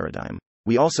model paradigm,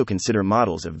 we also consider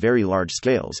models of very large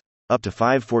scales, up to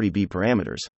 540B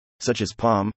parameters, such as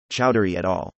PaLM, Chowdhury et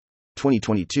al.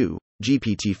 2022,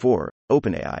 GPT-4,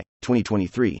 OpenAI,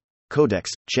 2023, Codex,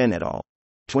 Chen et al.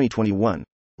 2021,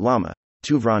 Llama,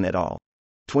 Tuvran et al.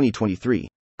 2023,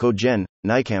 CodeGen,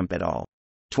 Nykamp et al.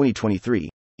 2023,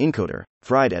 Encoder,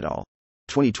 Fried et al.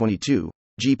 2022,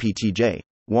 GPT-J,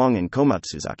 Wang and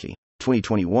Komatsuzaki,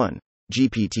 2021,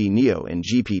 GPT-Neo and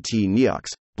GPT-Neox,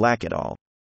 Black et al.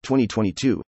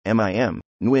 2022, MIM,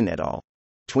 Nguyen et al.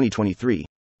 2023,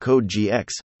 Code GX,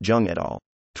 Zheng et al.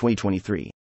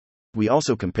 2023. We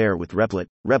also compare with Replit,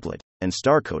 and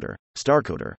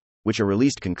StarCoder, which are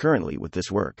released concurrently with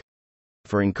this work.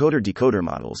 For encoder-decoder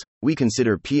models, we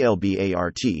consider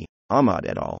PLBART, Ahmad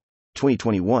et al.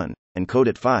 2021, and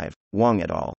CodeT5, Wang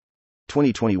et al.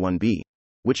 2021b,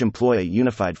 which employ a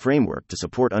unified framework to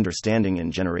support understanding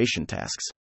and generation tasks.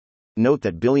 Note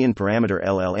that billion-parameter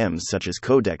LLMs such as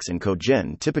Codex and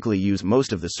CodeGen typically use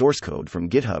most of the source code from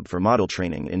GitHub for model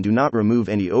training and do not remove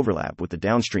any overlap with the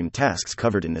downstream tasks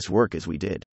covered in this work as we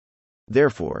did.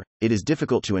 Therefore, it is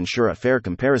difficult to ensure a fair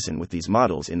comparison with these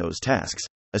models in those tasks,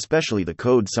 especially the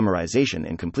code summarization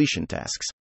and completion tasks.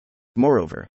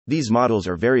 Moreover, these models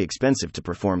are very expensive to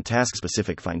perform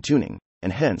task-specific fine-tuning,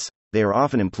 and hence, they are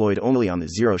often employed only on the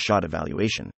zero-shot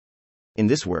evaluation. In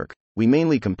this work, we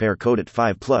mainly compare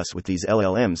CodeT5+ with these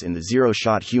LLMs in the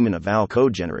zero-shot human eval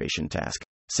code generation task,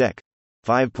 Sec.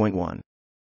 5.1.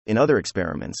 In other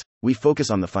experiments, we focus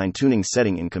on the fine-tuning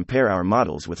setting and compare our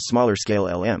models with smaller-scale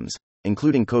LLMs,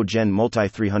 including CodeGen Multi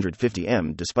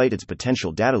 350M, despite its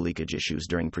potential data leakage issues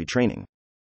during pre-training.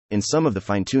 In some of the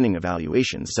fine-tuning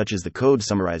evaluations such as the code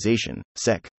summarization,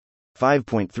 Sec.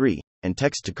 5.3, and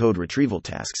text-to-code retrieval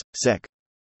tasks, Sec.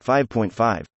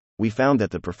 5.5, we found that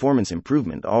the performance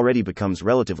improvement already becomes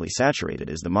relatively saturated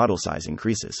as the model size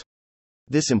increases.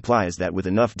 This implies that with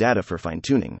enough data for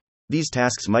fine-tuning, these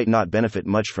tasks might not benefit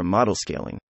much from model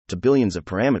scaling to billions of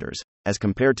parameters, as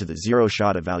compared to the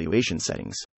zero-shot evaluation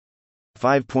settings.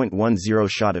 5.1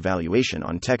 Zero-shot evaluation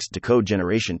on text-to-code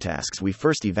generation tasks. We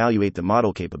first evaluate the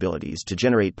model capabilities to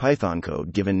generate Python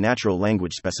code given natural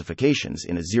language specifications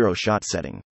in a zero-shot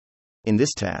setting. In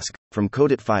this task, from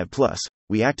CodeT5+,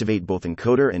 we activate both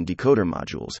encoder and decoder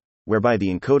modules, whereby the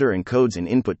encoder encodes an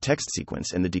input text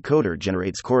sequence and the decoder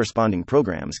generates corresponding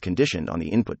programs conditioned on the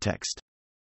input text.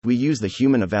 We use the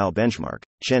human eval benchmark,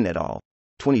 Chen et al.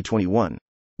 2021,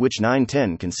 which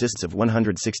 910 consists of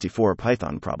 164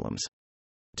 Python problems.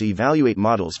 To evaluate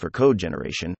models for code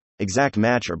generation, exact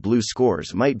match or BLEU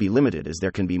scores might be limited as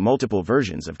there can be multiple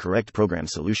versions of correct program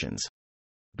solutions.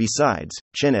 Besides,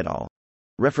 Chen et al.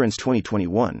 Reference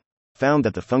 2021 found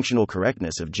that the functional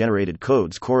correctness of generated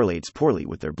codes correlates poorly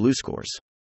with their BLEU scores.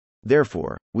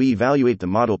 Therefore, we evaluate the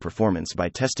model performance by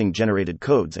testing generated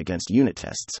codes against unit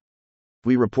tests.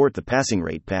 We report the passing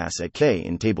rate pass at K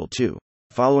in Table 2.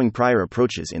 Following prior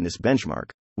approaches in this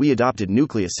benchmark, we adopted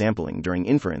nucleus sampling during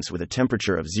inference with a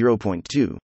temperature of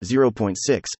 0.2,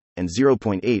 0.6, and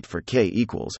 0.8 for K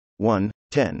equals 1,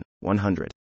 10,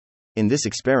 100. In this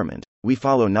experiment, we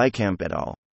follow Nijkamp et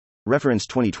al. Reference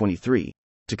 2023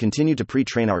 to continue to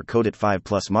pre-train our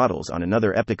CodeT5 models on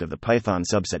another epoch of the Python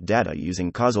subset data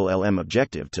using causal LM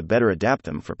objective to better adapt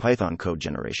them for Python code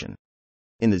generation.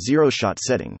 In the zero-shot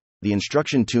setting, the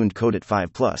instruction-tuned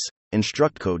CodeT5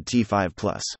 instruct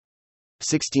CodeT5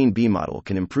 16B model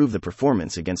can improve the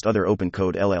performance against other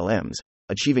OpenCode LLMs,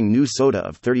 achieving new SOTA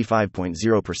of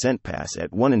 35.0% pass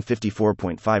at 1 and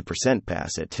 54.5%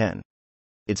 pass at 10.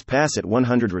 Its pass at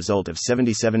 100 result of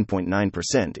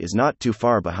 77.9% is not too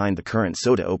far behind the current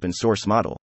SOTA open source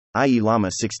model, i.e. Llama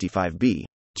 65B,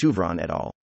 Tuvron et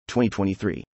al.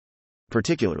 2023.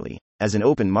 Particularly, as an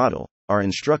open model, our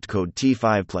instruct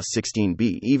CodeT5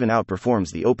 16B even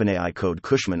outperforms the OpenAI Code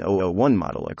Cushman 001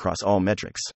 model across all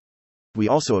metrics. We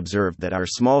also observed that our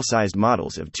small-sized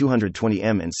models of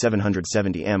 220M and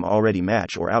 770M already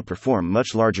match or outperform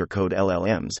much larger code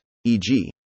LLMs,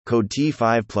 e.g.,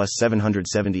 CodeT5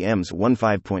 770M's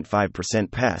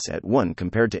 15.5% pass at 1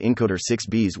 compared to Encoder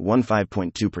 6B's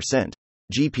 15.2%,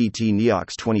 GPT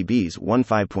Neox 20B's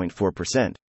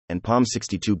 15.4%, and Palm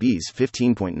 62B's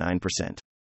 15.9%.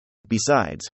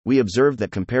 Besides, we observed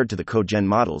that compared to the CodeGen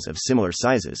models of similar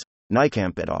sizes,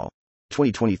 Nijkamp et al.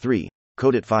 2023,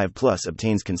 CodeT5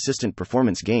 obtains consistent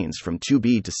performance gains from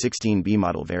 2B to 16B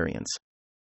model variants.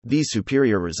 These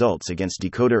superior results against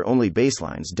decoder-only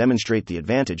baselines demonstrate the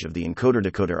advantage of the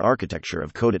encoder-decoder architecture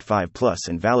of CodeT5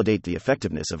 and validate the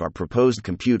effectiveness of our proposed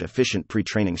compute-efficient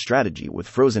pre-training strategy with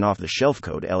frozen off-the-shelf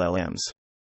code LLMs.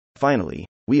 Finally,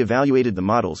 we evaluated the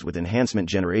models with enhancement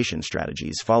generation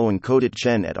strategies following CodeT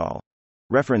Chen et al.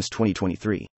 Reference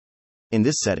 2023. In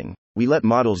this setting, we let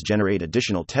models generate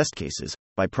additional test cases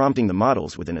by prompting the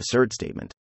models with an assert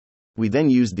statement. We then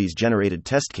used these generated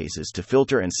test cases to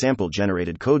filter and sample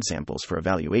generated code samples for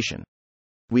evaluation.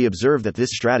 We observe that this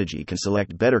strategy can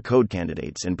select better code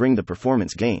candidates and bring the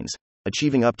performance gains,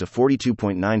 achieving up to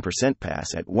 42.9%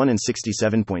 pass at 1 and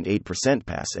 67.8%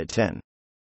 pass at 10.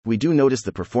 We do notice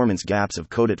the performance gaps of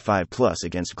CodeT5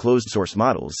 against closed-source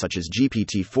models such as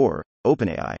GPT-4,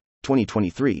 OpenAI,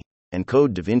 2023, and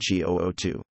Code DaVinci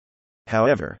 002.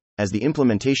 However, as the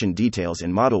implementation details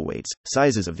and model weights,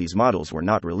 sizes of these models were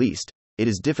not released, it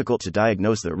is difficult to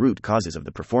diagnose the root causes of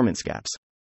the performance gaps.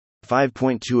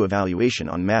 5.2 Evaluation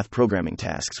on math programming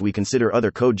tasks. We consider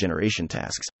other code generation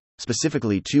tasks,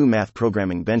 specifically two math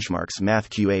programming benchmarks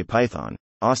MathQA Python,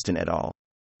 Austin et al.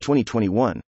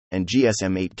 2021, and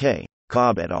GSM8K,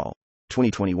 Cobb et al.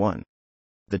 2021.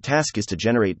 The task is to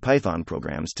generate Python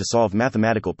programs to solve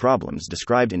mathematical problems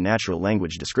described in natural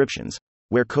language descriptions,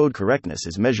 where code correctness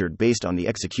is measured based on the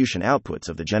execution outputs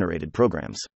of the generated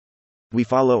programs. We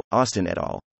follow Austin et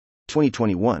al.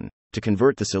 2021 to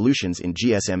convert the solutions in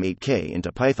GSM8K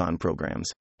into Python programs,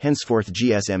 henceforth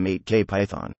GSM8K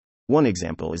Python. One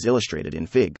example is illustrated in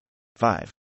Fig.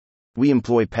 5. We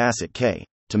employ pass at K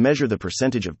to measure the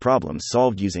percentage of problems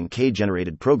solved using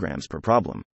K-generated programs per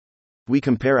problem. We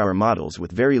compare our models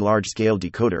with very large-scale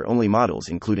decoder-only models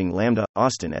including Lambda,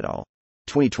 Austin et al.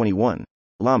 2021,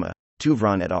 Llama,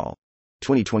 Tuvron et al.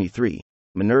 2023,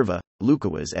 Minerva,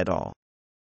 Lukawaz et al.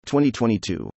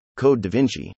 2022, Code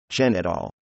DaVinci, Chen et al.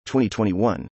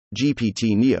 2021,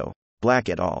 GPT Neo, Black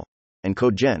et al. And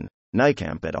CodeGen,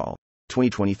 Nijkamp et al.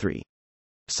 2023.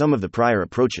 Some of the prior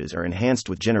approaches are enhanced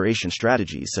with generation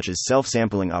strategies such as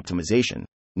self-sampling optimization,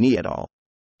 Ni et al.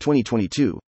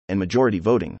 2022, and majority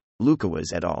voting,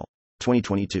 Lukawaz et al.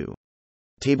 2022.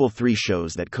 Table 3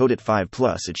 shows that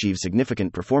CodeT5 achieves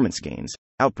significant performance gains,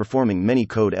 outperforming many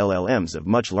code LLMs of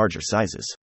much larger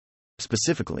sizes.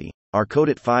 Specifically, our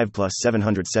CodeT5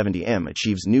 770M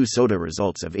achieves new SOTA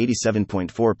results of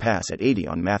 87.4 pass at 80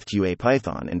 on MathQA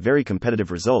Python and very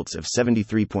competitive results of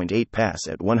 73.8 pass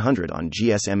at 100 on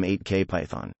GSM8K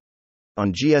Python.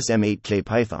 On GSM8K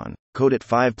Python,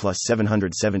 CodeT5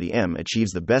 770M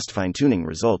achieves the best fine-tuning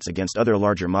results against other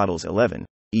larger models 11,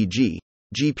 e.g.,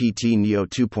 GPT Neo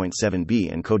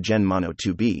 2.7b and CodeGen Mono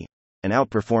 2b, and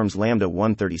outperforms Lambda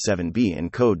 137b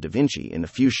and Code DaVinci in the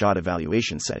few-shot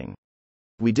evaluation setting.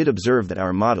 We did observe that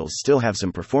our models still have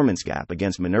some performance gap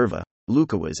against Minerva,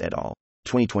 Lukawaz et al.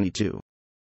 2022.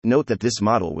 Note that this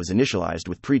model was initialized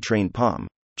with pre-trained Palm,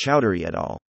 Chowdhury et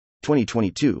al.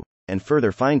 2022, and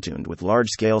further fine-tuned with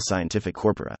large-scale scientific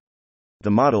corpora. The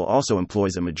model also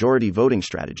employs a majority voting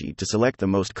strategy to select the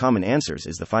most common answers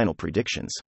as the final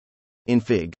predictions. In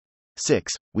Fig.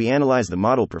 6, we analyze the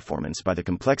model performance by the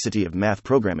complexity of math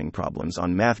programming problems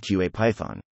on MathQA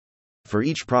Python. For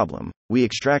each problem, we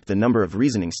extract the number of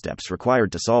reasoning steps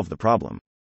required to solve the problem.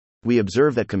 We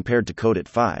observe that compared to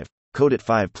CodeT5,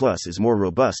 CodeT5 Plus is more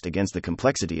robust against the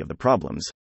complexity of the problems,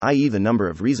 i.e., the number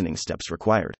of reasoning steps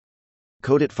required.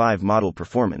 CodeT5 model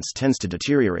performance tends to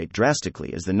deteriorate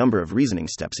drastically as the number of reasoning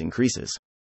steps increases.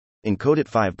 In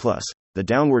CodeT5 Plus, the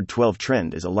downward 12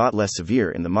 trend is a lot less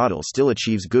severe and the model still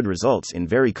achieves good results in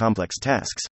very complex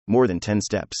tasks, more than 10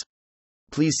 steps.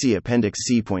 Please see Appendix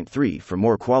C.3 for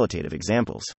more qualitative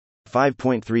examples.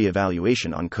 5.3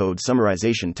 Evaluation on code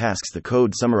summarization tasks. The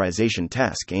code summarization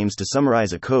task aims to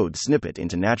summarize a code snippet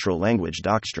into natural language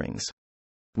docstrings.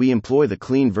 We employ the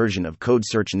clean version of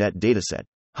CodeSearch.net dataset,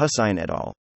 Hussain et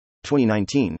al.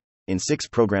 2019, in 6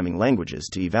 programming languages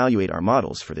to evaluate our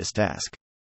models for this task.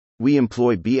 We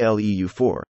employ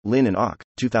BLEU4, Lin and Ock,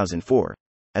 2004,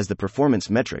 as the performance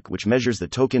metric which measures the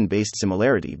token-based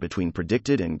similarity between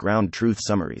predicted and ground truth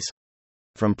summaries.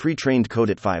 From pre-trained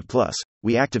CodeT5 Plus,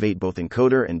 we activate both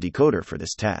encoder and decoder for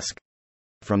this task.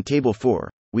 From Table 4,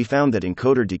 we found that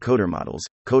encoder-decoder models,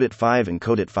 CodeT5 and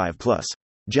CodeT5 Plus,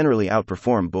 generally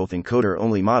outperform both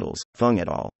encoder-only models, Fung et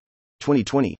al.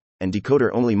 2020, and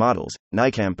decoder-only models,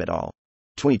 Nijkamp et al.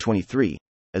 2023,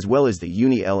 as well as the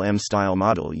Uni-LM style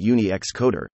model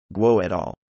Uni-X-Coder, Guo et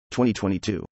al.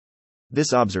 2022.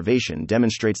 This observation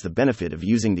demonstrates the benefit of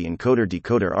using the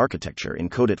encoder-decoder architecture in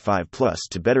CodeT5 Plus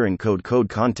to better encode code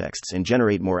contexts and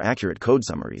generate more accurate code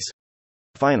summaries.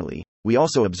 Finally, we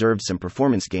also observed some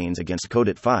performance gains against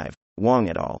CodeT5, Wang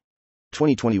et al.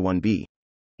 2021b,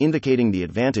 indicating the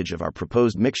advantage of our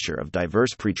proposed mixture of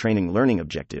diverse pre-training learning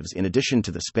objectives in addition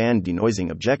to the span denoising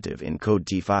objective in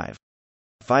CodeT5.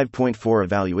 5.4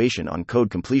 Evaluation on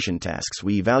code completion tasks.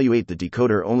 We evaluate the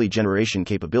decoder-only generation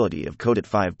capability of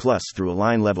CodeT5 Plus through a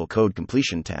line-level code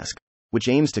completion task, which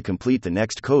aims to complete the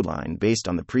next code line based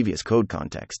on the previous code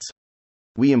contexts.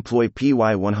 We employ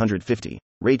PY150,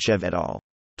 Raychev et al.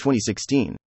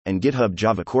 2016, and GitHub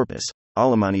Java Corpus,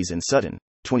 Alamanis and Sutton,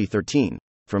 2013,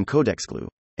 from CodexGlue,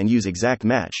 and use exact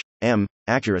match, M,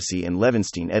 accuracy and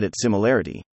Levenstein edit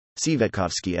similarity,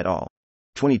 Svetkovsky et al.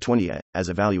 2020, as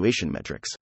evaluation metrics.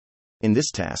 In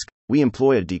this task, we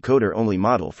employ a decoder-only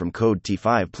model from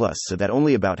CodeT5 Plus so that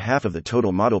only about half of the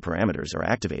total model parameters are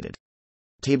activated.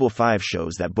 Table 5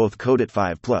 shows that both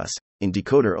CodeT5 Plus, in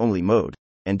decoder-only mode,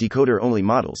 and decoder-only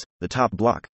models, the top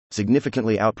block,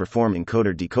 significantly outperform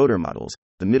encoder-decoder models,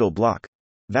 the middle block,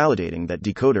 validating that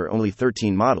decoder-only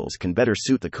 13 models can better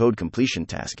suit the code completion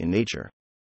task in nature.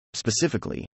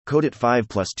 Specifically, CodeT5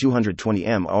 Plus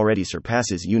 220M already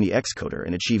surpasses Uni-X-Coder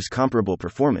and achieves comparable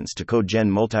performance to CodeGen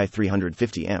Multi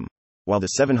 350M, while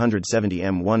the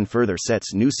 770M1 further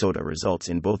sets new SOTA results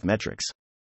in both metrics.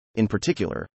 In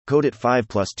particular, CodeT5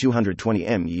 Plus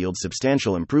 220M yields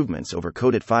substantial improvements over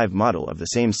CodeT5 model of the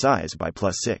same size by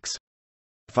plus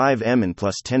 6.5M and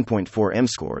plus 10.4M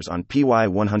scores on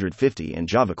PY150 and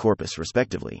Java Corpus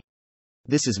respectively.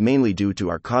 This is mainly due to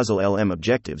our causal LM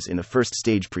objectives in the first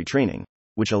stage pre-training,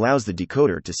 which allows the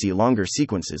decoder to see longer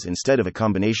sequences instead of a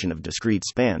combination of discrete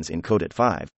spans in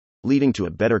CodeT5, leading to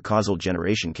a better causal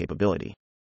generation capability.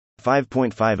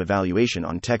 5.5 Evaluation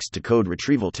on text-to-code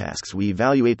retrieval tasks. We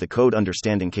evaluate the code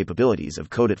understanding capabilities of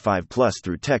CodeT5 Plus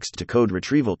through text-to-code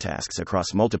retrieval tasks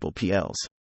across multiple PLs.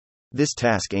 This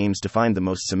task aims to find the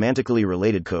most semantically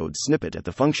related code snippet at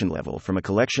the function level from a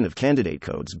collection of candidate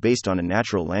codes based on a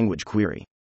natural language query.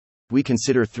 We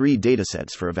consider 3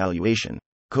 datasets for evaluation: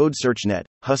 CodeSearch.net,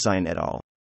 Hussain et al.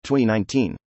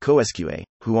 2019, CoSQA,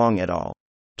 Huang et al.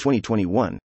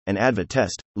 2021, and Adva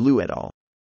Test, Liu et al.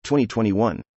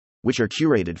 2021, which are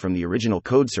curated from the original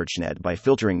CodeSearch.net by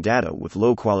filtering data with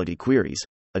low-quality queries,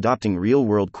 adopting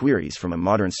real-world queries from a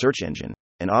modern search engine,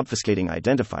 and obfuscating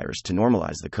identifiers to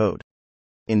normalize the code.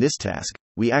 In this task,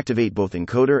 we activate both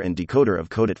encoder and decoder of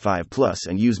CodeT5 Plus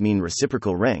and use mean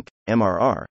reciprocal rank,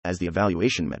 MRR, as the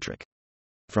evaluation metric.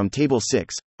 From Table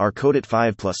 6, our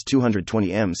CodeT5 Plus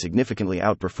 220M significantly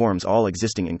outperforms all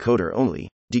existing encoder-only,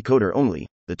 decoder-only,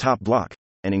 the top block,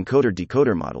 and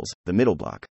encoder-decoder models, the middle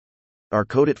block. Our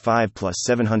CodeT5 Plus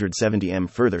 770M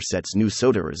further sets new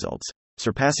SOTA results,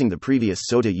 surpassing the previous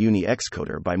SOTA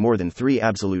Uni-X-Coder by more than 3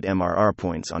 absolute MRR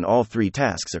points on all 3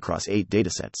 tasks across 8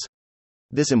 datasets.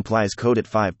 This implies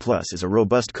CodeT5 Plus is a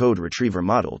robust code retriever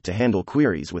model to handle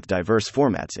queries with diverse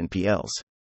formats and PLs.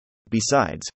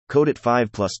 Besides,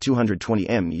 CodeT5 Plus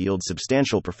 220M yields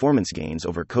substantial performance gains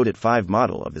over CodeT5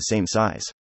 model of the same size.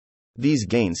 These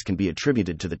gains can be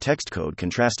attributed to the text code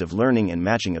contrastive learning and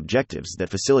matching objectives that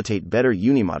facilitate better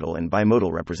unimodal and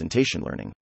bimodal representation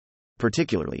learning.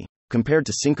 Particularly, compared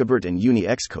to Syncobert and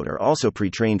UniXCoder also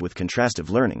pre-trained with contrastive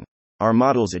learning, our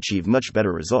models achieve much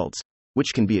better results,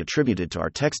 which can be attributed to our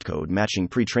text code matching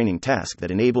pre-training task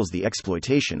that enables the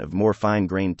exploitation of more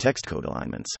fine-grained text code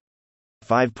alignments.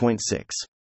 5.6.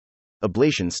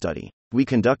 Ablation study. We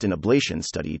conduct an ablation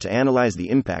study to analyze the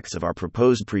impacts of our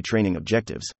proposed pre-training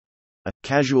objectives. A.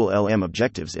 Casual LM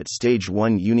objectives at Stage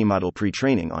 1 unimodal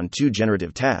pre-training on 2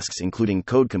 generative tasks including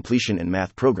code completion and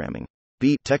math programming.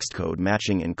 B. Text code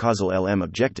matching and causal LM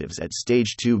objectives at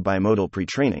Stage 2 bimodal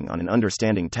pre-training on an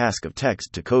understanding task of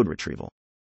text-to-code retrieval.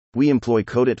 We employ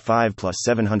CodeT5 plus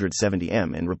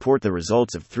 770M and report the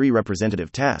results of 3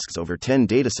 representative tasks over 10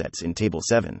 datasets in Table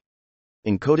 7.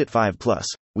 In CodeT5 plus,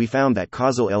 we found that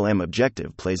causal LM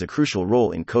objective plays a crucial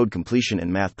role in code completion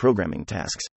and math programming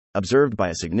tasks, observed by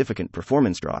a significant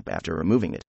performance drop after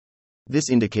removing it. This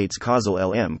indicates causal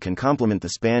LM can complement the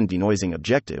span denoising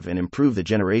objective and improve the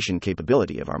generation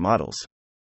capability of our models.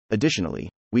 Additionally,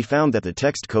 we found that the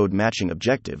text code matching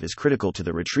objective is critical to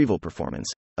the retrieval performance,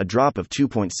 a drop of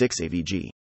 2.6 AVG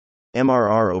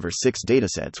MRR over 6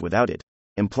 datasets without it,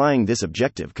 implying this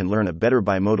objective can learn a better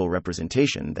bimodal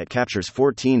representation that captures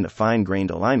 14 the fine-grained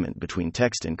alignment between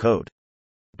text and code.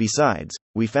 Besides,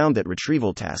 we found that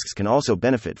retrieval tasks can also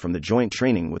benefit from the joint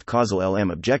training with causal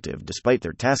LM objective despite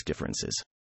their task differences.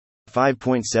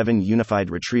 5.7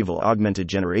 Unified Retrieval Augmented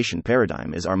Generation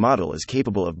Paradigm. As our model is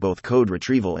capable of both code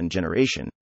retrieval and generation,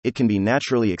 it can be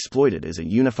naturally exploited as a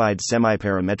unified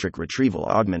semi-parametric retrieval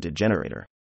augmented generator.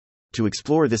 To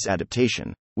explore this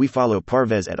adaptation, we follow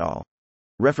Parvez et al.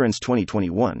 Reference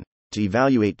 2021, to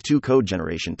evaluate 2 code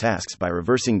generation tasks by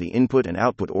reversing the input and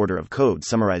output order of code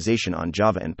summarization on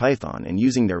Java and Python and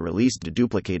using their released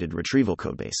deduplicated retrieval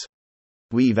codebase.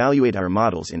 We evaluate our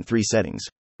models in 3 settings: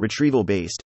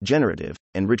 retrieval-based, generative,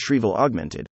 and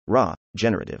retrieval-augmented, raw,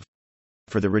 generative.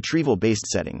 For the retrieval-based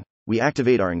setting, we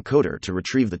activate our encoder to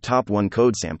retrieve the top 1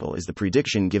 code sample as the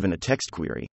prediction given a text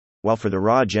query, while for the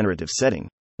raw generative setting,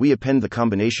 we append the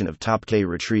combination of top k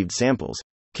retrieved samples,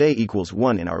 k equals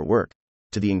 1 in our work,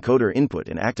 to the encoder input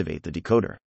and activate the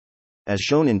decoder. As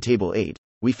shown in Table 8,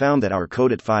 we found that our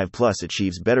CodeT5 Plus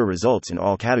achieves better results in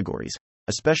all categories,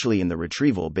 especially in the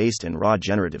retrieval-based and raw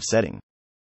generative setting.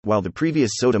 While the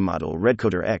previous SOTA model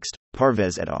Redcoder X,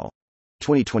 Parvez et al.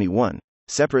 2021,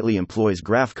 separately employs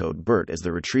GraphCode BERT as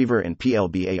the retriever and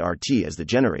PLBART as the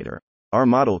generator, our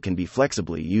model can be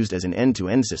flexibly used as an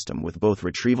end-to-end system with both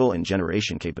retrieval and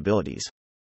generation capabilities.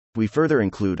 We further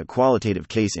include a qualitative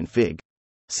case in Fig.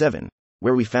 7,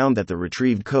 where we found that the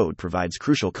retrieved code provides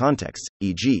crucial contexts,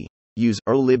 e.g., use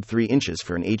urllib 3 inches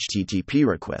for an HTTP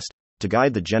request, to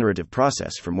guide the generative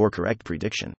process for more correct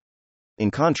prediction.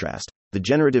 In contrast, the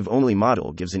generative-only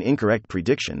model gives an incorrect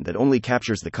prediction that only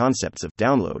captures the concepts of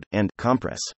download and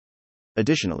compress.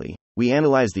 Additionally, we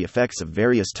analyze the effects of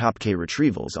various top K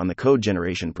retrievals on the code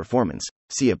generation performance.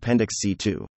 See Appendix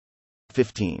C2.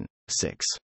 15. 6.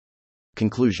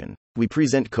 Conclusion. We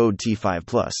present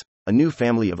CodeT5+, a new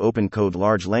family of open code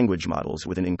large language models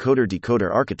with an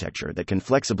encoder-decoder architecture that can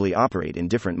flexibly operate in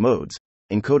different modes,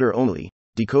 encoder-only,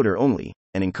 decoder-only,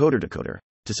 and encoder-decoder,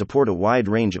 to support a wide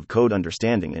range of code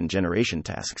understanding and generation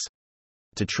tasks.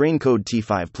 To train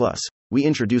CodeT5+, we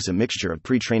introduce a mixture of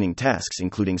pre-training tasks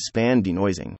including span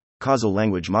denoising, causal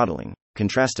language modeling,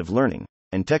 contrastive learning,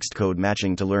 and text code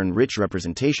matching to learn rich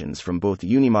representations from both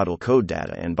unimodal code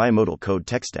data and bimodal code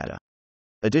text data.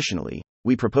 Additionally,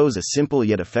 we propose a simple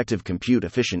yet effective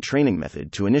compute-efficient training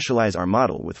method to initialize our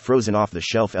model with frozen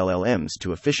off-the-shelf LLMs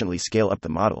to efficiently scale up the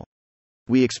model.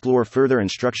 We explore further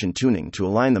instruction tuning to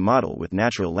align the model with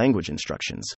natural language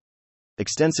instructions.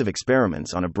 Extensive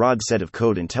experiments on a broad set of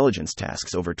code intelligence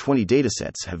tasks over 20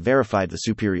 datasets have verified the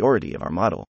superiority of our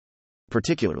model.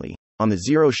 Particularly, on the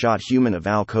zero-shot human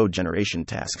eval code generation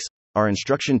tasks, our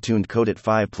instruction-tuned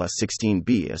CodeT5 plus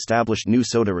 16b established new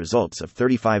SOTA results of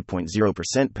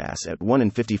 35.0% pass at 1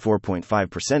 and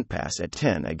 54.5% pass at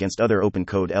 10 against other open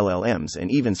code LLMs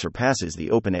and even surpasses the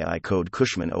OpenAI Code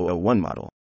Cushman 001 model.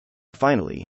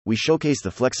 Finally, we showcase the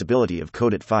flexibility of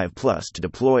CodeT5 Plus to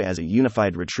deploy as a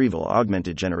unified retrieval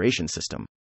augmented generation system.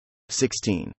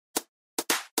 16.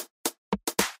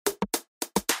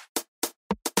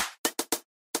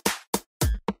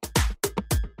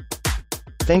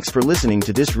 Thanks for listening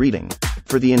to this reading.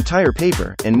 For the entire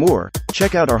paper and more,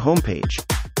 check out our homepage,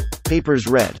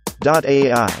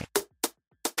 papersread.ai.